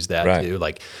you want to use that too,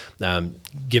 like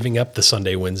giving up the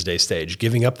Sunday, Wednesday stage,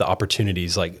 giving up the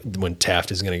opportunities, like when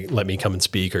Taft is going to let me come and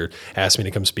speak or ask me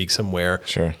to come speak somewhere.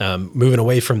 Sure. Moving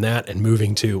away from that and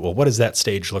moving to, well, what does that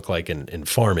stage look like in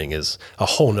farming is a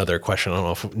whole nother question. I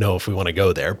don't know if we want to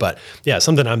go there, but yeah,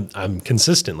 something I'm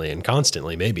consistently and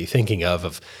constantly maybe thinking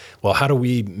of, well, how do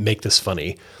we make this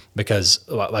funny? Because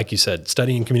like you said,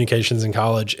 studying communications in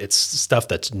college, it's stuff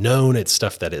that's known, it's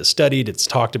stuff that is studied, it's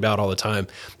talked about all the time.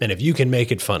 And if you can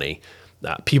make it funny,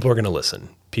 people are going to listen.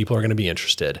 People are going to be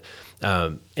interested.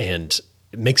 And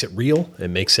it makes it real. It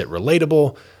makes it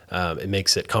relatable. It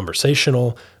makes it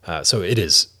conversational. So it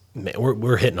is, man,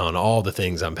 we're hitting on all the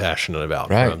things I'm passionate about,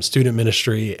 from student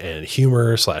ministry and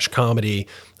humor / comedy.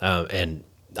 And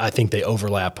I think they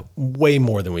overlap way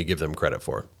more than we give them credit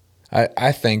for.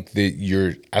 I think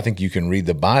that I think you can read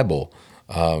the Bible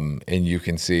and you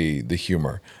can see the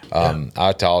humor.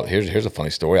 I taught, here's a funny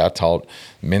story. I taught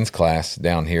men's class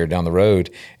down the road,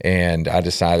 and I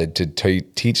decided to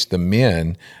teach the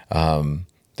men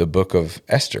the book of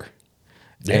Esther.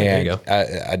 Yeah, and there you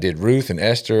go. I did Ruth and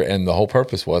Esther, and the whole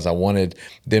purpose was I wanted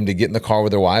them to get in the car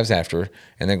with their wives after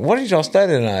and think, what did y'all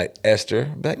study tonight, Esther?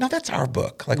 Be like, no, that's our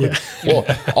book. Like,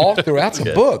 all throughout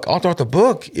the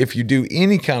book, if you do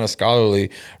any kind of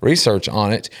scholarly research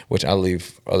on it, which I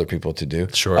leave other people to do.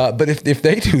 Sure. But if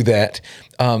they do that,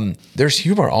 there's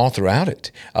humor all throughout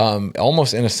it,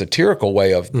 almost in a satirical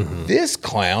way of this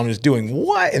clown is doing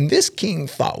what, and this king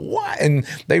thought what, and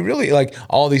they really like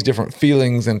all these different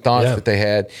feelings and thoughts that they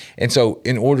had. And so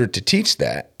in order to teach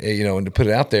that, and to put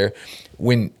it out there,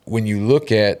 when you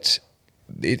look at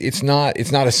it, it's not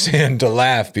a sin to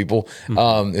laugh, people,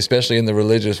 especially in the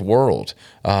religious world.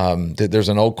 There's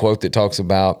an old quote that talks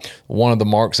about one of the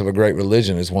marks of a great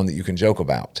religion is one that you can joke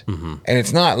about. And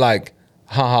it's not like,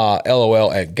 haha,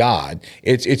 LOL at God.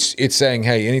 It's saying,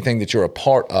 hey, anything that you're a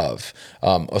part of,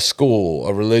 a school,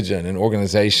 a religion, an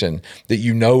organization that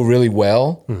you know really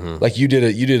well. Like you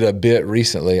did a bit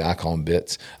recently. I call them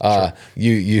bits.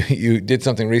 You did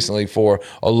something recently for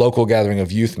a local gathering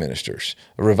of youth ministers,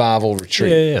 a revival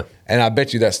retreat. Yeah. And I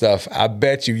bet you that stuff. I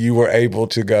bet you were able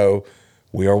to go,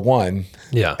 we are one.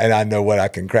 Yeah. And I know what I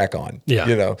can crack on.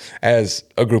 Yeah. As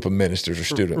a group of ministers or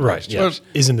students. Right. Yeah.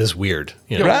 Isn't this weird?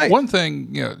 Right. One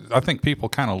thing I think people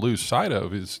kind of lose sight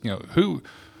of is who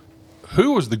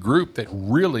was the group that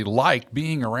really liked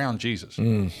being around Jesus?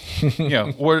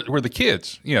 Were the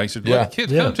kids. He said, "Let the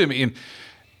kids come to me." And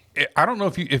I don't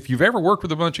know if you've ever worked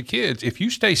with a bunch of kids. If you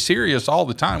stay serious all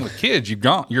the time with kids, you're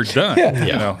done. It's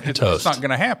not going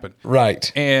to happen. Right.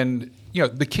 And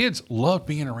the kids loved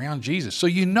being around Jesus. So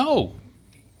he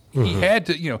had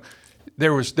to.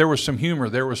 There was some humor.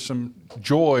 There was some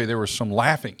joy. There was some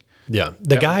laughing. Yeah,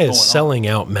 the guy is selling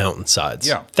out mountainsides.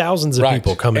 Yeah, thousands of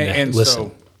people coming and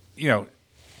listen. So,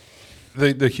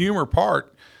 the humor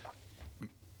part,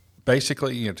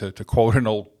 basically, to quote an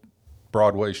old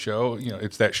Broadway show,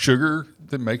 it's that sugar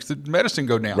that makes the medicine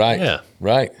go down. Right. Yeah.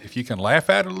 Right. If you can laugh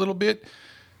at it a little bit,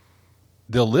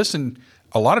 they'll listen.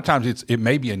 A lot of times it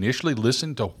may be initially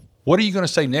listen to what are you going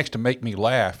to say next to make me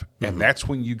laugh, and that's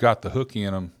when you got the hook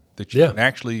in them that you can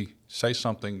actually say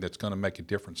something that's going to make a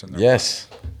difference in their life.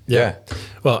 Yeah.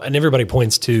 Well, and everybody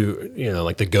points to,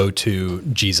 like the go-to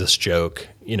Jesus joke.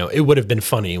 It would have been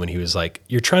funny when he was like,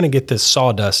 you're trying to get this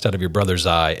sawdust out of your brother's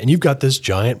eye, and you've got this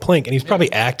giant plank. And he's probably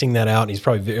acting that out, and he's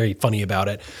probably very funny about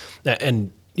it.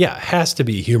 And it has to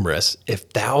be humorous if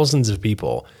thousands of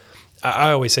people,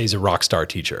 I always say he's a rock star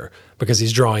teacher because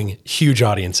he's drawing huge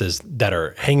audiences that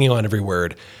are hanging on every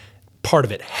word. Part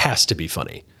of it has to be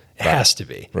funny. It has to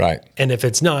be. Right. And if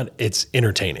it's not, it's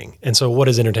entertaining. And so what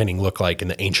does entertaining look like in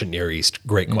the ancient Near East?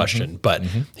 Great question. But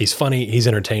he's funny. He's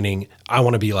entertaining. I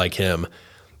want to be like him.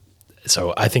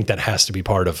 So I think that has to be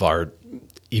part of our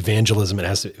evangelism. It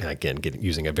has to, again,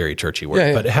 using a very churchy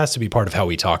word, but it has to be part of how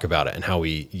we talk about it and how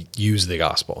we use the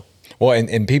gospel. Well,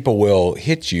 and people will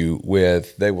hit you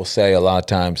with, they will say a lot of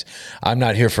times, I'm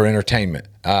not here for entertainment.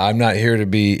 I'm not here to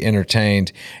be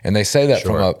entertained. And they say that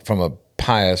from a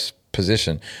pious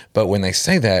position. But when they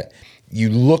say that, you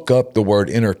look up the word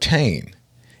entertain,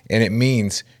 and it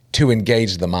means to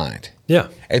engage the mind. Yeah.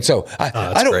 And so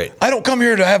I don't come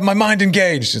here to have my mind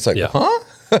engaged. It's like, huh?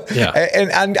 Yeah.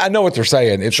 And I know what they're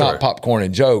saying. It's not popcorn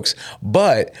and jokes,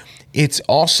 but it's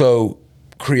also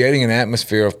creating an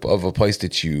atmosphere of a place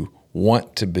that you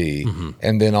want to be.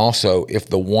 And then also, if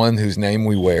the one whose name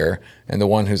we wear and the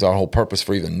one who's our whole purpose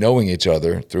for even knowing each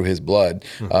other through his blood,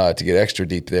 to get extra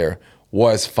deep there,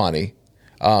 was funny,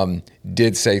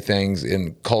 did say things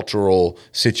in cultural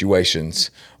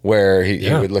situations where he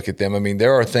would look at them. I mean,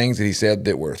 there are things that he said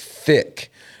that were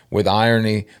thick with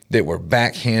irony, that were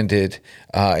backhanded,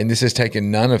 and this has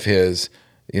taken none of his,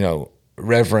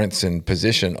 reverence and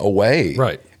position away.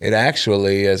 Right. It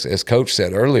actually, as Coach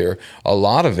said earlier, a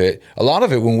lot of it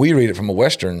when we read it from a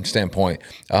Western standpoint,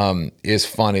 is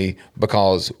funny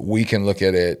because we can look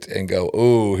at it and go,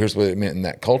 "Ooh, here's what it meant in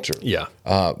that culture." Yeah.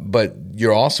 But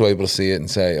you're also able to see it and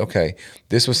say, "Okay,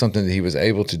 this was something that he was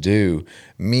able to do."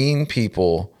 Mean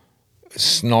people,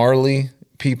 snarly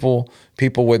people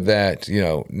with that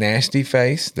nasty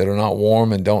face that are not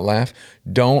warm and don't laugh,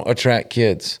 don't attract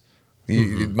kids.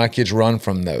 My kids run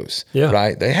from those,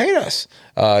 right? They hate us.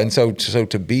 And so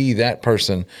to be that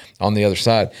person on the other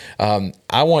side,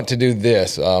 I want to do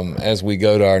this as we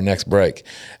go to our next break.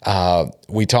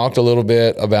 We talked a little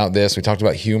bit about this. We talked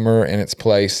about humor and its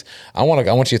place. I want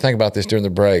you to think about this during the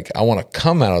break. I want to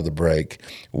come out of the break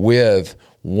with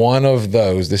one of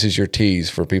those. This is your tease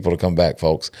for people to come back,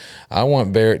 folks. I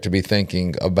want Barrett to be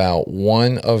thinking about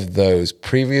one of those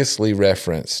previously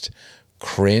referenced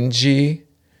cringy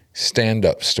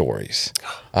stand-up stories.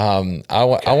 I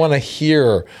want to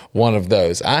hear one of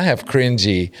those. I have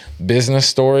cringy business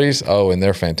stories. Oh, and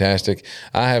they're fantastic.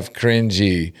 I have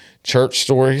cringy church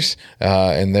stories,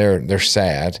 and they're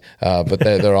sad, but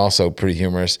they're also pretty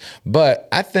humorous. But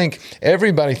I think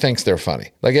everybody thinks they're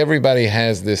funny. Like everybody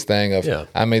has this thing of,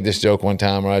 I made this joke one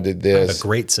time, or I did this. I have a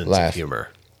great sense of humor.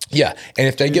 Yeah, and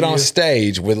if they get on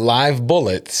stage with live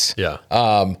bullets,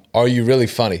 are you really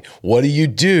funny? What do you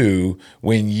do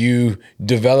when you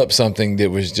develop something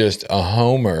that was just a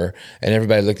homer and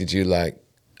everybody looked at you like,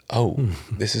 oh,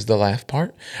 this is the laugh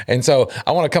part. And so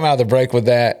I want to come out of the break with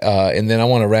that. And then I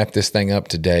want to wrap this thing up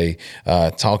today,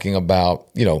 talking about,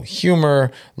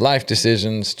 humor, life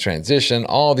decisions, transition,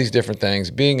 all these different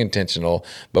things, being intentional.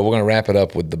 But we're going to wrap it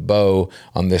up with the bow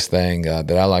on this thing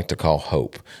that I like to call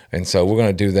hope. And so we're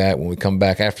going to do that when we come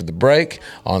back after the break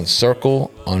on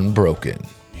Circle Unbroken.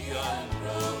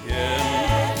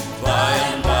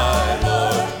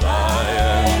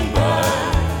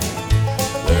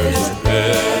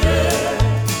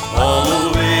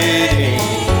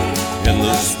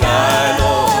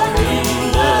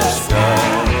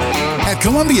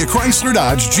 Columbia Chrysler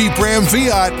Dodge Jeep Ram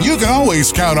Fiat, you can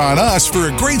always count on us for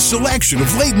a great selection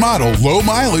of late model, low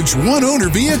mileage, one owner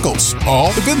vehicles.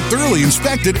 All have been thoroughly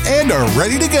inspected and are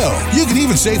ready to go. You can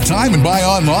even save time and buy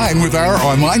online with our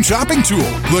online shopping tool.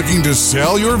 Looking to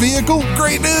sell your vehicle?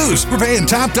 Great news! We're paying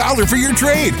top dollar for your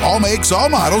trade. All makes, all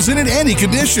models, and in any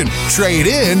condition. Trade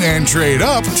in and trade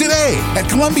up today. At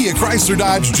Columbia Chrysler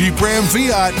Dodge Jeep Ram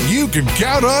Fiat, you can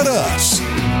count on us.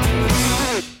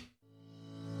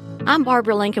 I'm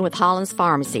Barbara Lincoln with Holland's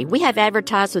Pharmacy. We have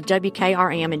advertised with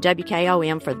WKRM and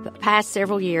WKOM for the past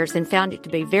several years and found it to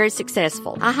be very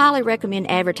successful. I highly recommend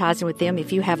advertising with them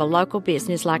if you have a local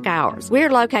business like ours.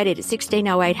 We're located at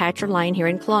 1608 Hatcher Lane here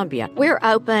in Columbia. We're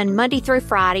open Monday through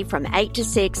Friday from 8 to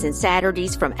 6 and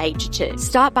Saturdays from 8 to 2.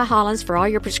 Stop by Holland's for all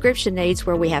your prescription needs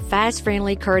where we have fast,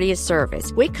 friendly, courteous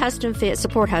service. We custom fit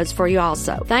support hose for you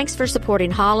also. Thanks for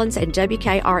supporting Holland's and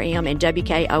WKRM and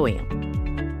WKOM.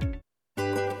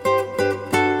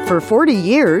 For 40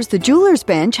 years, the Jeweler's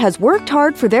Bench has worked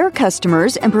hard for their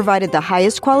customers and provided the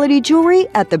highest quality jewelry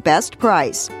at the best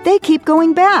price. They keep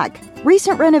going back.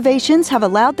 Recent renovations have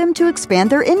allowed them to expand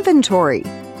their inventory.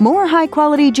 More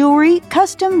high-quality jewelry,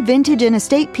 custom vintage and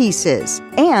estate pieces,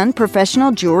 and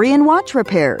professional jewelry and watch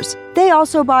repairs. They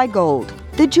also buy gold.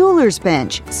 The Jeweler's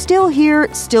Bench, still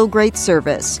here, still great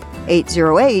service.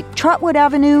 808 Trotwood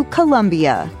Avenue,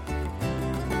 Columbia.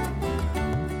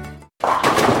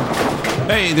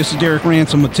 Hey, this is Derek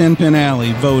Ransom with 10 Pin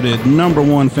Alley, voted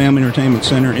 #1 family entertainment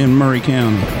center in Murray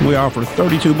County. We offer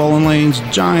 32 bowling lanes,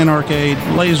 giant arcade,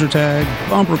 laser tag,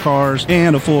 bumper cars,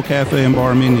 and a full cafe and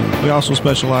bar menu. We also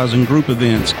specialize in group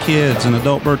events, kids and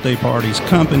adult birthday parties,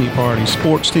 company parties,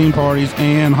 sports team parties,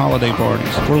 and holiday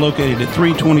parties. We're located at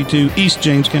 322 East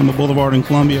James Campbell Boulevard in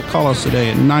Columbia. Call us today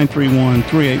at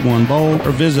 931-381-BOWL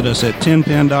or visit us at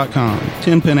 10pin.com.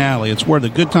 10 Pin Alley, it's where the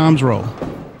good times roll.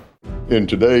 In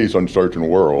today's uncertain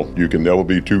world, you can never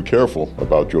be too careful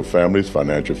about your family's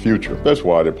financial future. That's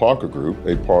why the Parker Group,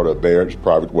 a part of Baird's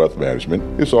Private Wealth Management,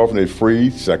 is offering a free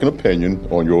second opinion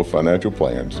on your financial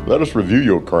plans. Let us review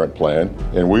your current plan,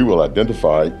 and we will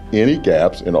identify any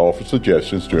gaps and offer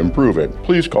suggestions to improve it.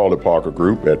 Please call the Parker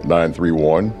Group at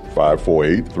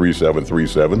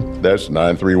 931-548-3737. That's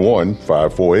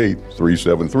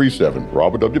 931-548-3737.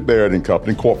 Robert W. Baird &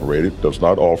 Company Incorporated does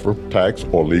not offer tax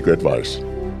or legal advice.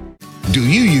 Do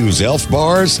you use Elf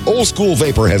bars? Old School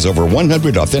Vapor has over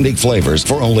 100 authentic flavors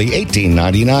for only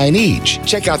 $18.99 each.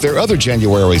 Check out their other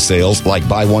January sales like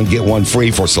buy one, get one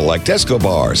free for select Tesco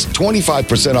bars,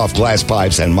 25% off glass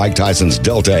pipes and Mike Tyson's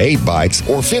Delta 8 bites,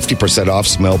 or 50% off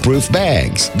smell-proof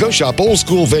bags. Go shop Old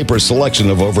School Vapor's selection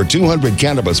of over 200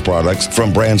 cannabis products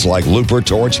from brands like Looper,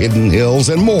 Torch, Hidden Hills,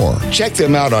 and more. Check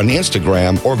them out on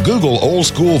Instagram or Google Old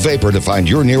School Vapor to find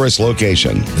your nearest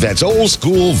location. That's Old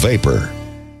School Vapor.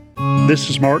 This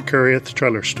is Mark Curry at the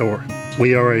Trailer Store.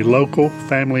 We are a local,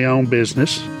 family-owned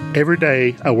business. Every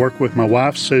day, I work with my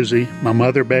wife, Susie, my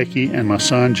mother, Becky, and my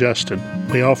son, Justin.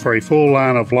 We offer a full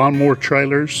line of lawnmower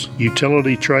trailers,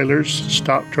 utility trailers,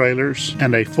 stock trailers,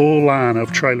 and a full line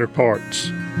of trailer parts.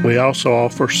 We also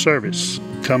offer service.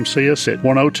 Come see us at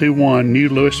 1021 New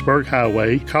Lewisburg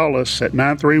Highway. Call us at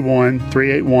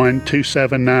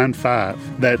 931-381-2795.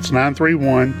 That's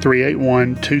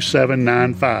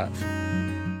 931-381-2795.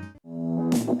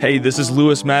 Hey, this is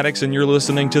Lewis Maddox, and you're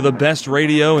listening to the best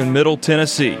radio in Middle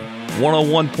Tennessee,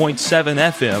 101.7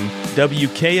 FM,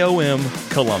 WKOM,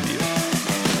 Columbia.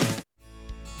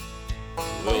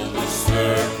 Will the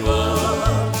circle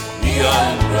be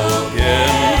unbroken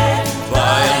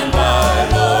by and by,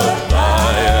 Lord,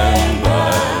 by and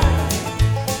by?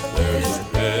 There's a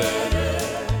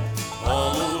better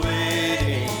on the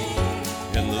way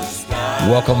in the sky.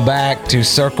 Welcome back to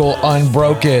Circle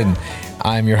Unbroken.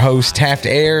 I'm your host, Taft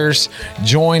Ayers,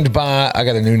 joined by, I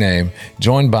got a new name,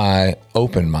 joined by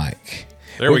Open Mike.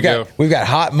 There we go. We've got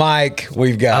Hot Mike.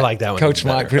 We've got I like that one Coach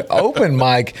Mike. Open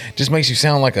Mike just makes you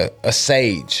sound like a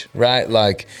sage, right?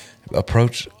 Like,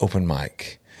 approach Open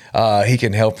Mike. He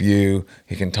can help you.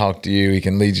 He can talk to you. He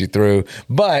can lead you through.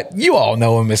 But you all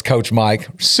know him as Coach Mike.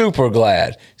 Super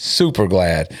glad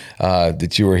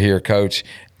that you were here, Coach.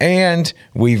 And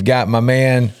we've got my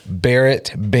man,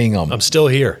 Barrett Bingham. I'm still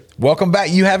here. Welcome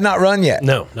back. You have not run yet.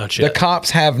 No, not yet. The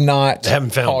cops have not They haven't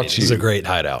found me. caught This you. is a great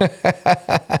hideout.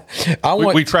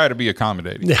 We try to be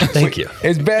accommodating. Yeah, thank you.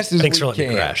 As best as Thanks we for letting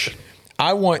can. me crash.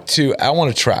 I want to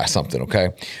try something. Okay,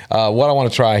 what I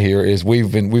want to try here is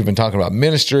we've been talking about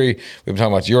ministry. We've been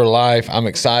talking about your life. I'm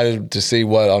excited to see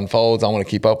what unfolds. I want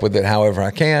to keep up with it however I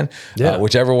can,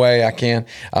 whichever way I can.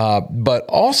 But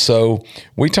also,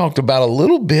 we talked about a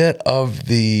little bit of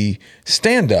the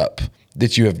stand-up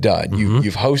that you have done.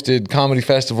 You've hosted comedy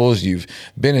festivals. You've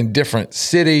been in different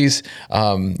cities.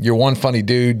 You're one funny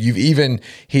dude. You've even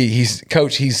he's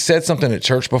said something at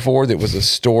church before that was a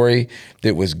story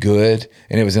that was good,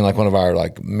 and it was in like one of our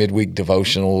like midweek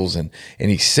devotionals, and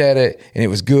he said it, and it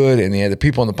was good, and he had the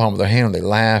people in the palm of their hand, and they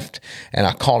laughed, and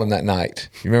I called him that night.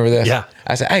 You remember this? Yeah.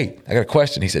 I said, "Hey, I got a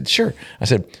question." He said, "Sure." I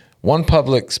said, "One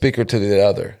public speaker to the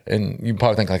other," and you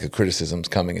probably think like a criticism's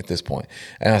coming at this point,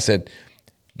 and I said,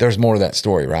 "There's more to that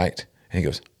story, right?" And he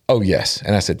goes, "Oh, yes."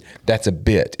 And I said, "That's a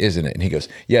bit, isn't it?" And he goes,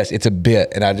 "Yes, it's a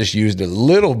bit." And I just used a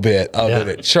little bit of it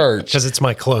at church. Because it's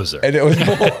my closer. And it was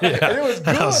more. And it was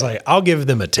good. I was like, I'll give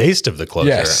them a taste of the closer.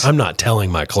 Yes. I'm not telling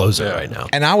my closer right now.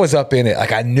 And I was up in it.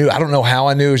 Like I don't know how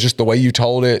I knew. It was just the way you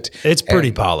told it. It's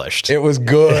pretty polished. It was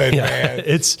good, Yeah. man.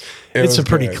 It's was a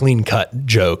pretty good. clean cut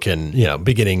joke and,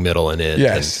 beginning, middle, and end.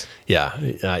 Yes.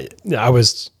 And I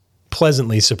was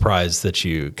pleasantly surprised that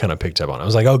you kind of picked up on it. I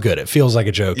was like, oh, good. It feels like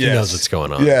a joke. He knows what's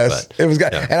going on. Yes, But, it was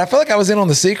good. yeah. And I felt like I was in on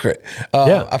the secret.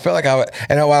 I felt like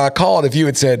and when I called, if you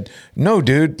had said, "No,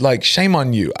 dude, like shame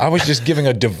on you. I was just giving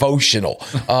a devotional.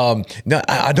 No,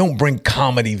 I don't bring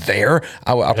comedy there."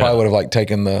 I probably would have like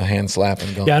taken the hand slap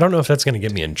and gone. Yeah, I don't know if that's going to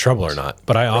get me in trouble or not,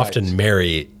 but I often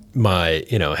marry my,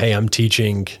 hey, I'm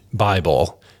teaching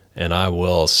Bible, and I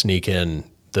will sneak in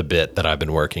the bit that I've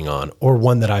been working on, or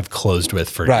one that I've closed with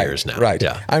for years now. Right.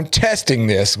 Yeah. I'm testing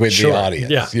this with the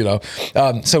audience.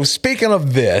 Yeah. So speaking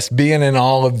of this, being in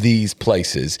all of these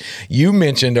places, you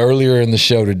mentioned earlier in the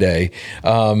show today,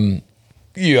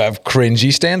 you have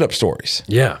cringy stand-up stories.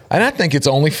 Yeah. And I think it's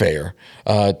only fair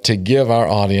to give our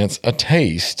audience a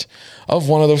taste of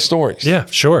one of those stories. Yeah,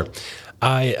 sure.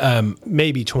 I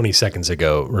maybe 20 seconds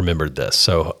ago remembered this,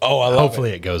 so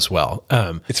hopefully it goes well.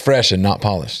 It's fresh and not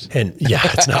polished. And yeah,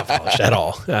 it's not polished at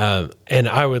all. And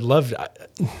I would love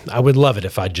it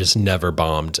if I just never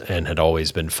bombed and had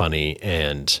always been funny.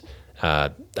 And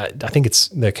I think it's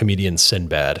the comedian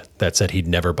Sinbad that said he'd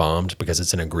never bombed because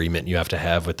it's an agreement you have to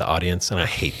have with the audience, and I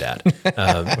hate that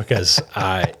because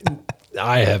I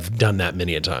have done that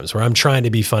many a times where I'm trying to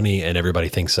be funny and everybody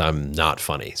thinks I'm not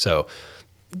funny. So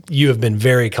you have been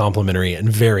very complimentary and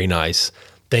very nice.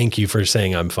 Thank you for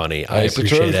saying I'm funny. I That's the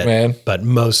appreciate truth, it. man. But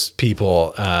most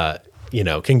people,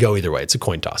 can go either way. It's a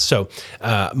coin toss. So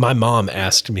my mom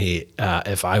asked me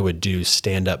if I would do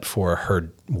stand up for her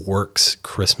work's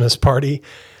Christmas party.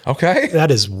 Okay.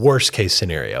 That is worst case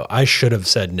scenario. I should have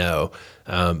said no,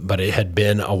 but it had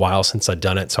been a while since I'd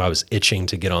done it. So I was itching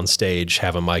to get on stage,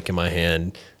 have a mic in my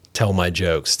hand, tell my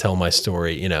jokes, tell my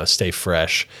story, stay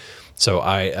fresh. So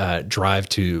I drive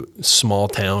to small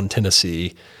town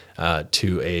Tennessee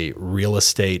to a real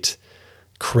estate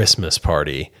Christmas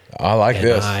party. I like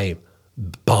this. I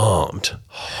bombed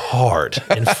hard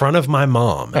in front of my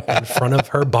mom, in front of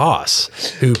her boss,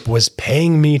 who was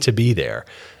paying me to be there.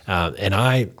 And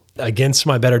I, against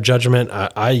my better judgment,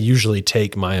 I usually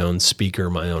take my own speaker,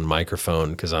 my own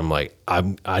microphone, because I'm like,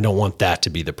 I don't want that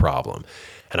to be the problem.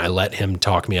 And I let him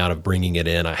talk me out of bringing it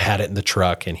in. I had it in the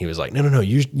truck, and he was like, no,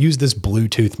 use this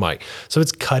Bluetooth mic. So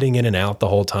it's cutting in and out the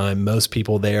whole time. Most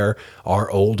people there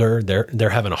are older. They're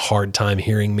having a hard time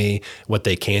hearing me. What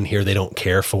they can hear, they don't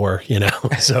care for,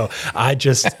 So I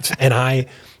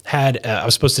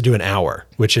was supposed to do an hour,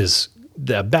 which is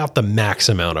about the max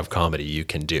amount of comedy you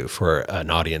can do for an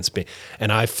audience.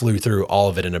 And I flew through all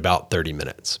of it in about 30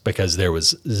 minutes because there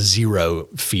was zero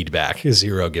feedback,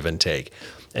 zero give and take.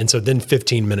 And so then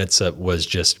 15 minutes was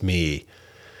just me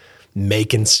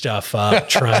making stuff up,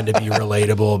 trying to be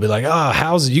relatable, be like,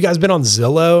 you guys been on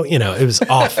Zillow? It was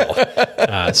awful.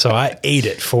 So I ate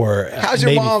it for How's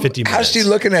maybe your mom? 50 minutes. How's she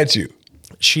looking at you?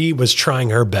 she was trying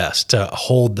her best to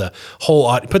hold the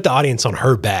whole, put the audience on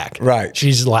her back. Right.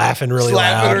 She's laughing really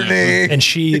Slapping loud. her knee. And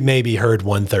she maybe heard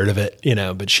 1/3 of it,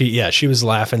 but she was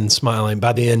laughing, smiling.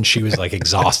 By the end, she was like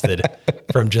exhausted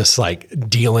from just like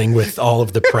dealing with all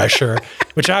of the pressure,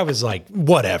 which I was like,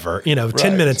 whatever,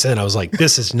 10 minutes in, I was like,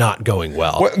 this is not going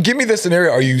well. Give me the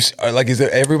scenario. Is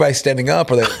there everybody standing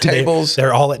up? Are they at tables?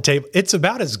 They're all at table. It's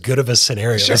about as good of a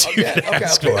scenario as you could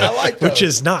ask for, I like those. which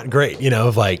is not great.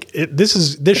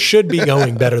 This should be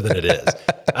going better than it is.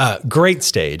 Great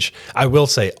stage. I will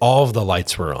say all of the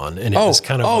lights were on, and it was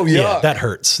kind of that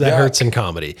hurts. That hurts in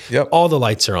comedy. Yep. All the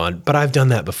lights are on, but I've done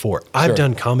that before. I've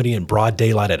done comedy in broad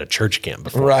daylight at a church camp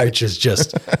before, which is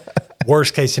just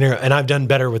worst case scenario. And I've done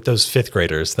better with those 5th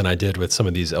graders than I did with some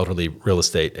of these elderly real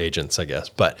estate agents, I guess.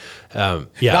 But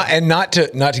not to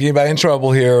get anybody in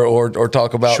trouble here or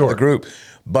talk about the group,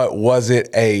 but was it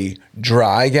a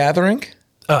dry gathering?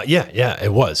 Yeah,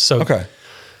 it was. So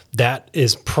that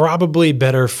is probably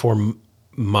better for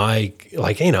my,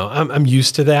 I'm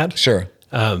used to that. Sure.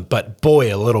 But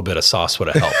boy, a little bit of sauce would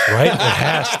have helped, right?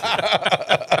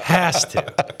 It has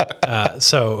to.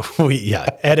 So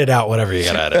edit out whatever you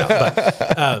got to edit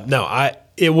out. But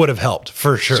it would have helped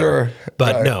for sure.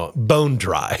 But no, bone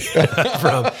dry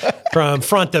from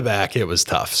front to back. It was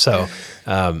tough. So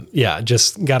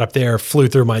just got up there, flew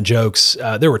through my jokes.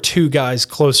 There were 2 guys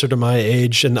closer to my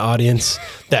age in the audience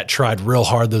that tried real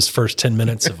hard those first 10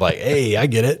 minutes of like, hey, I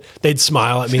get it. They'd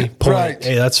smile at me, point,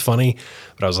 hey, that's funny.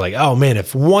 But I was like, oh man,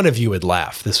 if one of you would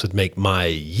laugh, this would make my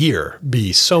year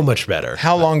be so much better.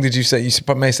 How long did you say? You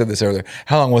may have said this earlier.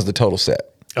 How long was the total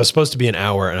set? I was supposed to be an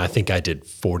hour, and I think I did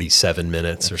 47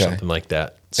 minutes or something like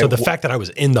that. So the fact that I was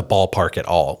in the ballpark at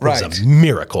all was a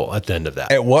miracle at the end of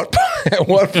that. At what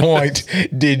point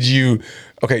did you?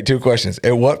 Okay, 2 questions.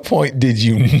 At what point did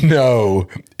you know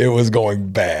it was going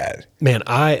bad? Man,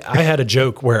 I had a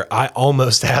joke where I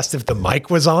almost asked if the mic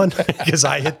was on because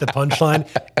I hit the punchline,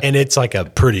 and it's like a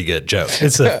pretty good joke.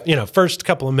 It's the first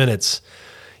couple of minutes.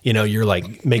 You're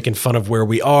like making fun of where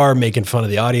we are, making fun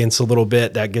of the audience a little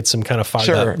bit. That gets them kind of fired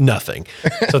up. Nothing.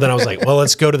 So then I was like, well,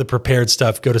 let's go to the prepared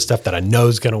stuff, go to stuff that I know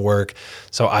is going to work.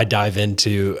 So I dive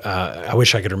into, I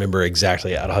wish I could remember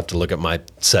exactly. I'll have to look at my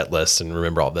set list and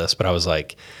remember all this. But I was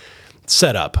like,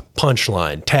 setup,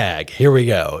 punchline, tag, here we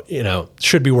go.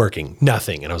 Should be working.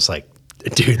 Nothing. And I was like,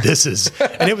 dude, this is,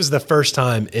 and it was the first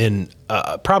time in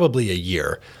probably a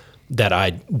year that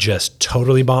I just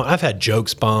totally bomb. I've had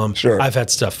jokes bomb. Sure. I've had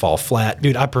stuff fall flat.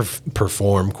 Dude, I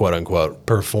perform, quote unquote,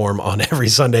 on every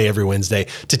Sunday, every Wednesday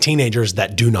to teenagers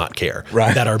that do not care,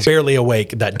 that are barely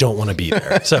awake, that don't want to be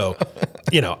there. So,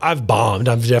 I've bombed.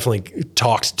 I've definitely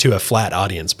talked to a flat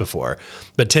audience before.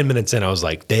 But 10 minutes in, I was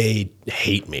like, they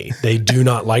hate me. They do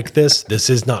not like this. This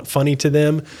is not funny to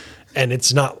them. And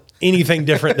it's not anything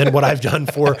different than what I've done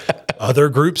for other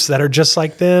groups that are just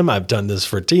like them. I've done this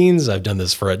for teens. I've done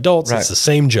this for adults. It's the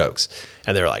same jokes.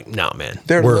 And they're like, nah, man,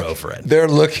 we're over it. They're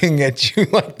looking at you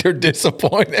like they're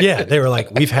disappointed. Yeah, they were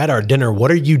like, we've had our dinner. What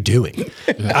are you doing?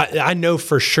 I know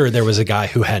for sure there was a guy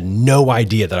who had no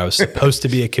idea that I was supposed to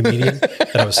be a comedian,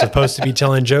 that I was supposed to be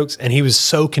telling jokes, and he was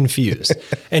so confused.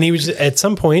 And he was, at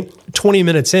some point, 20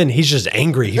 minutes in, he's just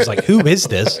angry. He's like, who is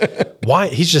this? Why?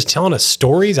 He's just telling us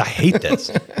stories? I hate this.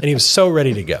 And he was so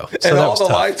ready to go. So and that all was the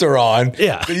tough. lights are on.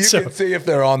 Yeah. So you can see if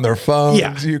they're on their phones.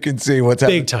 Yeah. You can see what's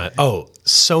happening. Big time. Oh,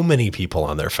 so many people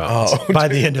on their phones by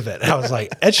the end of it. I was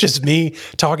like, it's just me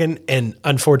talking. And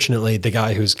unfortunately, the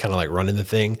guy who's kind of like running the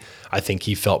thing, I think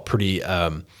he felt pretty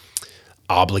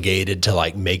obligated to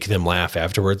like make them laugh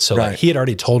afterwards. So like he had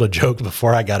already told a joke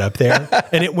before I got up there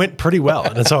and it went pretty well.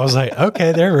 And so I was like,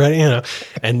 okay, they're ready,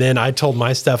 And then I told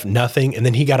my stuff, nothing. And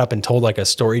then he got up and told like a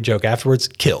story joke afterwards,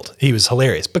 killed. He was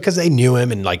hilarious because they knew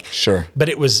him and like, but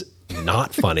it was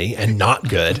not funny and not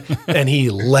good. And he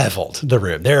leveled the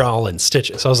room. They're all in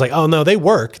stitches. So I was like, oh no, they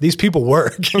work. These people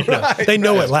work. They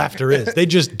know what laughter is. They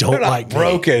just don't like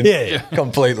broken. Yeah.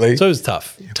 Completely. So it was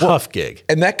tough. Tough gig.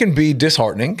 And that can be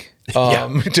disheartening.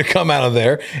 To come out of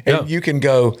there and you can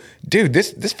go, dude,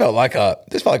 this felt like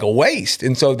a waste.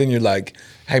 And so then you're like,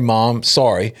 hey mom,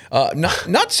 sorry.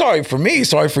 Not sorry for me,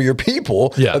 sorry for your people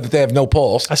that they have no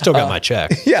pulse. I still got my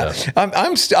check. Yeah. So.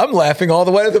 I'm laughing all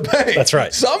the way to the bank. That's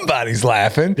right. Somebody's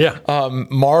laughing. Yeah.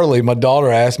 Marley, my daughter,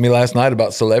 asked me last night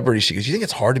about celebrity. She goes, you think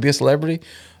it's hard to be a celebrity?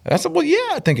 And I said, well, yeah,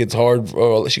 I think it's hard.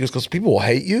 She goes, because people will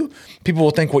hate you. People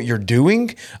will think what you're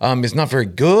doing is not very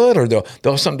good, or they'll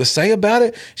have something to say about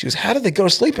it. She goes, how do they go to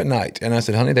sleep at night? And I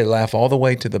said, honey, they laugh all the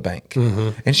way to the bank.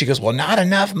 And she goes, well, not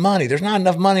enough money. There's not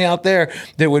enough money out there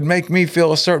that would make me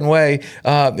feel a certain way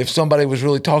if somebody was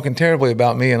really talking terribly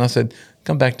about me. And I said,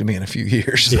 come back to me in a few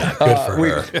years. Yeah, good for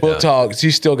her. We'll talk.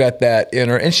 She's still got that in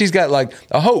her. And she's got like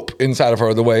a hope inside of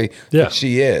her the way that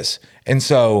she is. And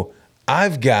so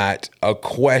I've got a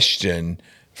question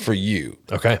for you.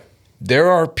 Okay. There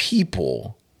are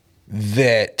people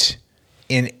that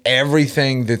in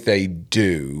everything that they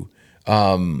do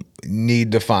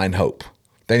need to find hope.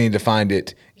 They need to find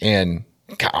it in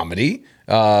comedy.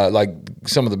 Like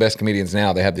some of the best comedians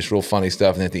now, they have this real funny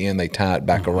stuff, and at the end they tie it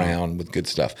back around with good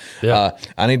stuff.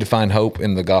 I need to find hope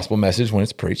in the gospel message when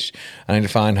it's preached. I need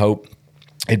to find hope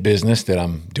in business, that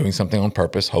I'm doing something on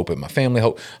purpose, hope in my family,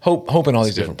 hope in all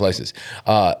these different places.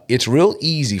 It's real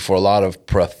easy for a lot of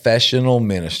professional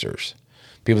ministers,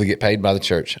 people that get paid by the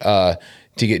church, to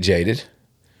get jaded,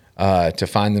 to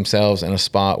find themselves in a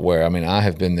spot where, I mean, I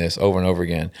have been this over and over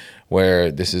again,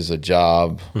 where this is a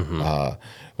job, a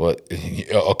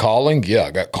calling? Yeah,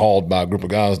 I got called by a group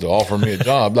of guys to offer me a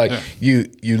job. Like you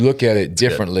look at it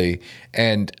differently,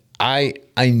 and I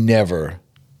never,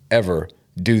 ever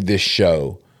do this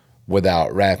show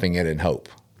without wrapping it in hope.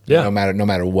 Yeah. No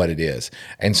matter what it is.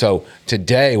 And so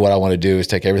today what I want to do is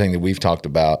take everything that we've talked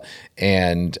about,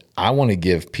 and I want to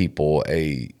give people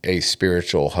a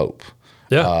spiritual hope.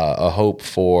 Yeah. A hope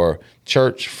for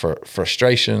church, for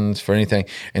frustrations, for anything.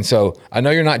 And so I know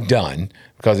you're not done,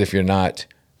 because if you're not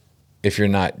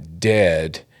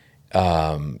dead,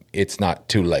 it's not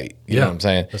too late. You know what I'm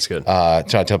saying? That's good. Try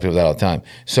to tell people that all the time.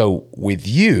 So with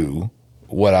you,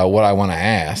 what I want to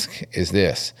ask is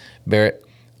this, Barrett,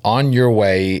 on your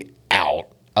way out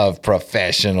of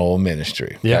professional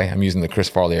ministry, okay? I'm using the Chris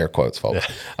Farley air quotes, folks.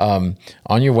 On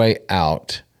your way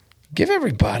out, give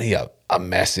everybody a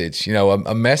message,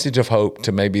 a message of hope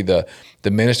to maybe the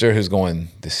minister who's going,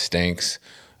 this stinks,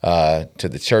 to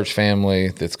the church family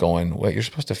that's going, wait, you're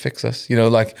supposed to fix us?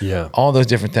 All those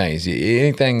different things.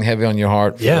 Anything heavy on your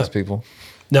heart for those people?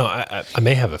 No, I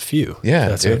may have a few. Yeah,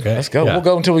 that's dude, okay. Let's go. Yeah. We'll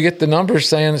go until we get the numbers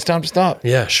saying it's time to stop.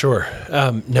 Yeah, sure.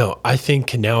 No, I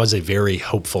think now is a very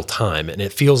hopeful time, and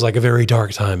it feels like a very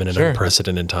dark time and an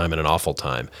unprecedented time and an awful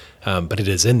time. But it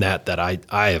is in that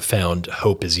I have found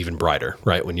hope is even brighter,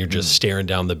 right? When you're just staring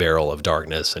down the barrel of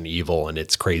darkness and evil, and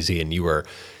it's crazy, and you are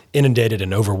inundated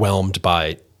and overwhelmed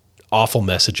by awful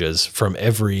messages from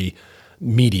every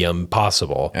medium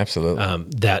possible. Absolutely.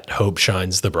 That hope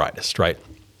shines the brightest, right?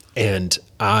 And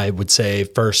I would say,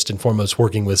 first and foremost,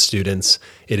 working with students,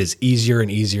 it is easier and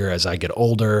easier as I get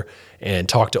older and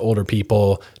talk to older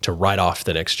people to write off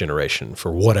the next generation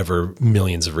for whatever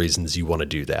millions of reasons you want to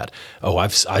do that. Oh, I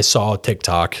saw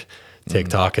TikTok.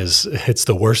 TikTok it's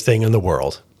the worst thing in the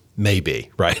world. Maybe,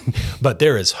 right? But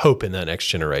there is hope in that next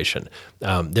generation.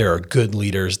 There are good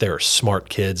leaders. There are smart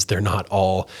kids. They're not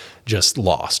all just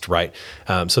lost, right?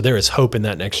 So there is hope in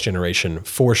that next generation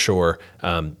for sure.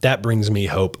 That brings me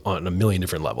hope on a million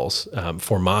different levels.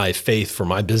 For my faith, for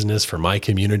my business, for my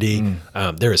community,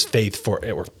 there is faith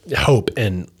or hope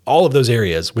in all of those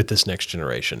areas with this next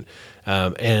generation.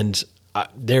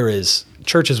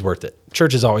 Church is worth it.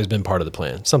 Church has always been part of the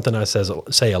plan. Something I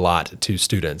say a lot to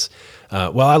students.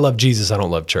 Well, I love Jesus, I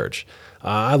don't love church.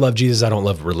 I love Jesus, I don't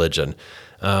love religion.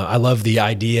 I love the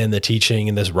idea and the teaching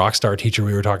and this rock star teacher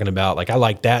we were talking about. Like, I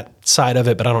like that side of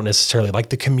it, but I don't necessarily like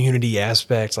the community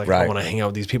aspects. Like, I want to hang out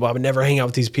with these people. I would never hang out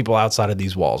with these people outside of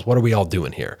these walls. What are we all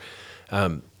doing here?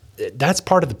 That's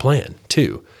part of the plan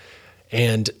too.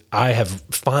 And I have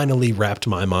finally wrapped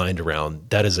my mind around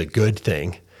that is a good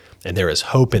thing. And there is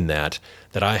hope in that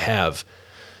I have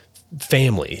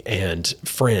family and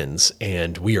friends,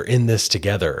 and we are in this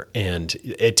together, and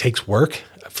it takes work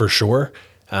for sure.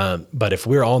 But if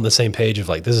we're all on the same page of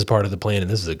like, this is part of the plan and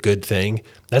this is a good thing,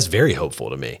 that's very hopeful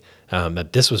to me.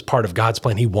 That this was part of God's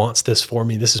plan. He wants this for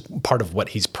me. This is part of what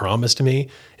he's promised me,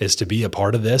 is to be a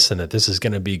part of this, and that this is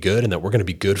going to be good and that we're going to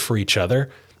be good for each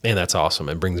other. Man, that's awesome.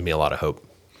 It brings me a lot of hope.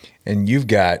 And you've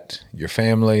got your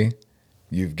family,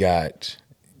 you've got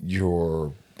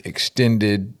your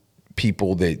extended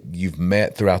people that you've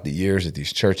met throughout the years at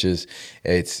these churches.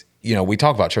 It's, we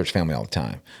talk about church family all the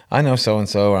time. I know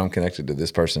so-and-so, or I'm connected to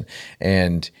this person.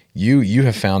 And you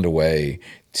have found a way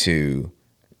to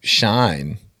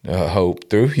shine hope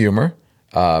through humor,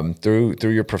 through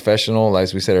your professional,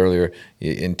 as we said earlier,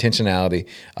 intentionality.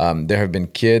 There have been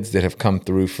kids that have come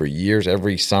through for years.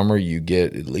 Every summer you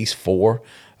get at least 4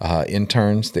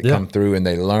 interns that come through and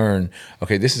they learn,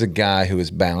 okay, this is a guy who is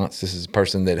balanced. This is a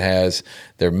person that has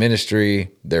their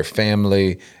ministry, their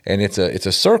family, and it's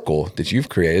a circle that you've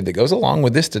created that goes along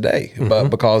with this today. But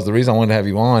because the reason I wanted to have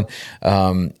you on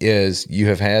is you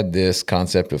have had this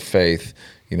concept of faith,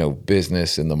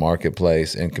 business in the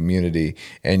marketplace and community,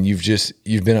 and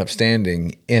you've been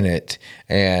upstanding in it.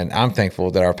 And I'm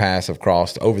thankful that our paths have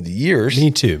crossed over the years.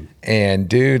 Me too. And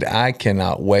dude, I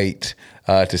cannot wait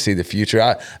to see the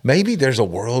future. Maybe there's a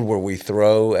world where we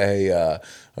throw a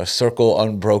Circle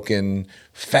Unbroken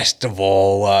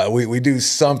festival. We do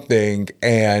something,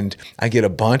 and I get a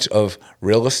bunch of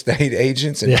real estate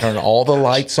agents and turn all the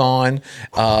lights on.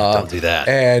 Don't do that.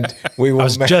 And we will. I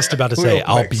was just about to say,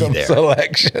 I'll be there.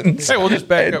 Selections. Hey, we'll just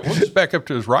back up. We'll just back up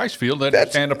to his rice field. Let him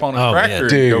stand up on a tractor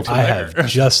and go from I there. have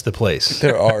just the place.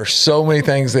 There are so many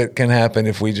things that can happen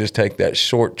if we just take that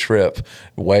short trip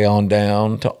way on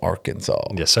down to Arkansas.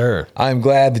 Yes, sir. I'm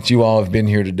glad that you all have been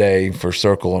here today for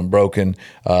Circle Unbroken,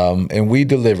 and we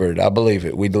delivered. I believe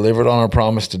it. We delivered on our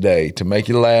promise today to make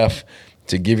you laugh,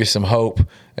 to give you some hope,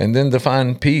 and then to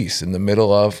find peace in the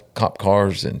middle of cop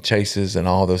cars and chases and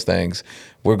all those things.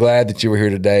 We're glad that you were here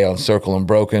today on Circle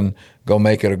Unbroken. Go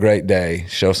make it a great day.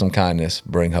 Show some kindness.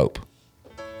 Bring hope.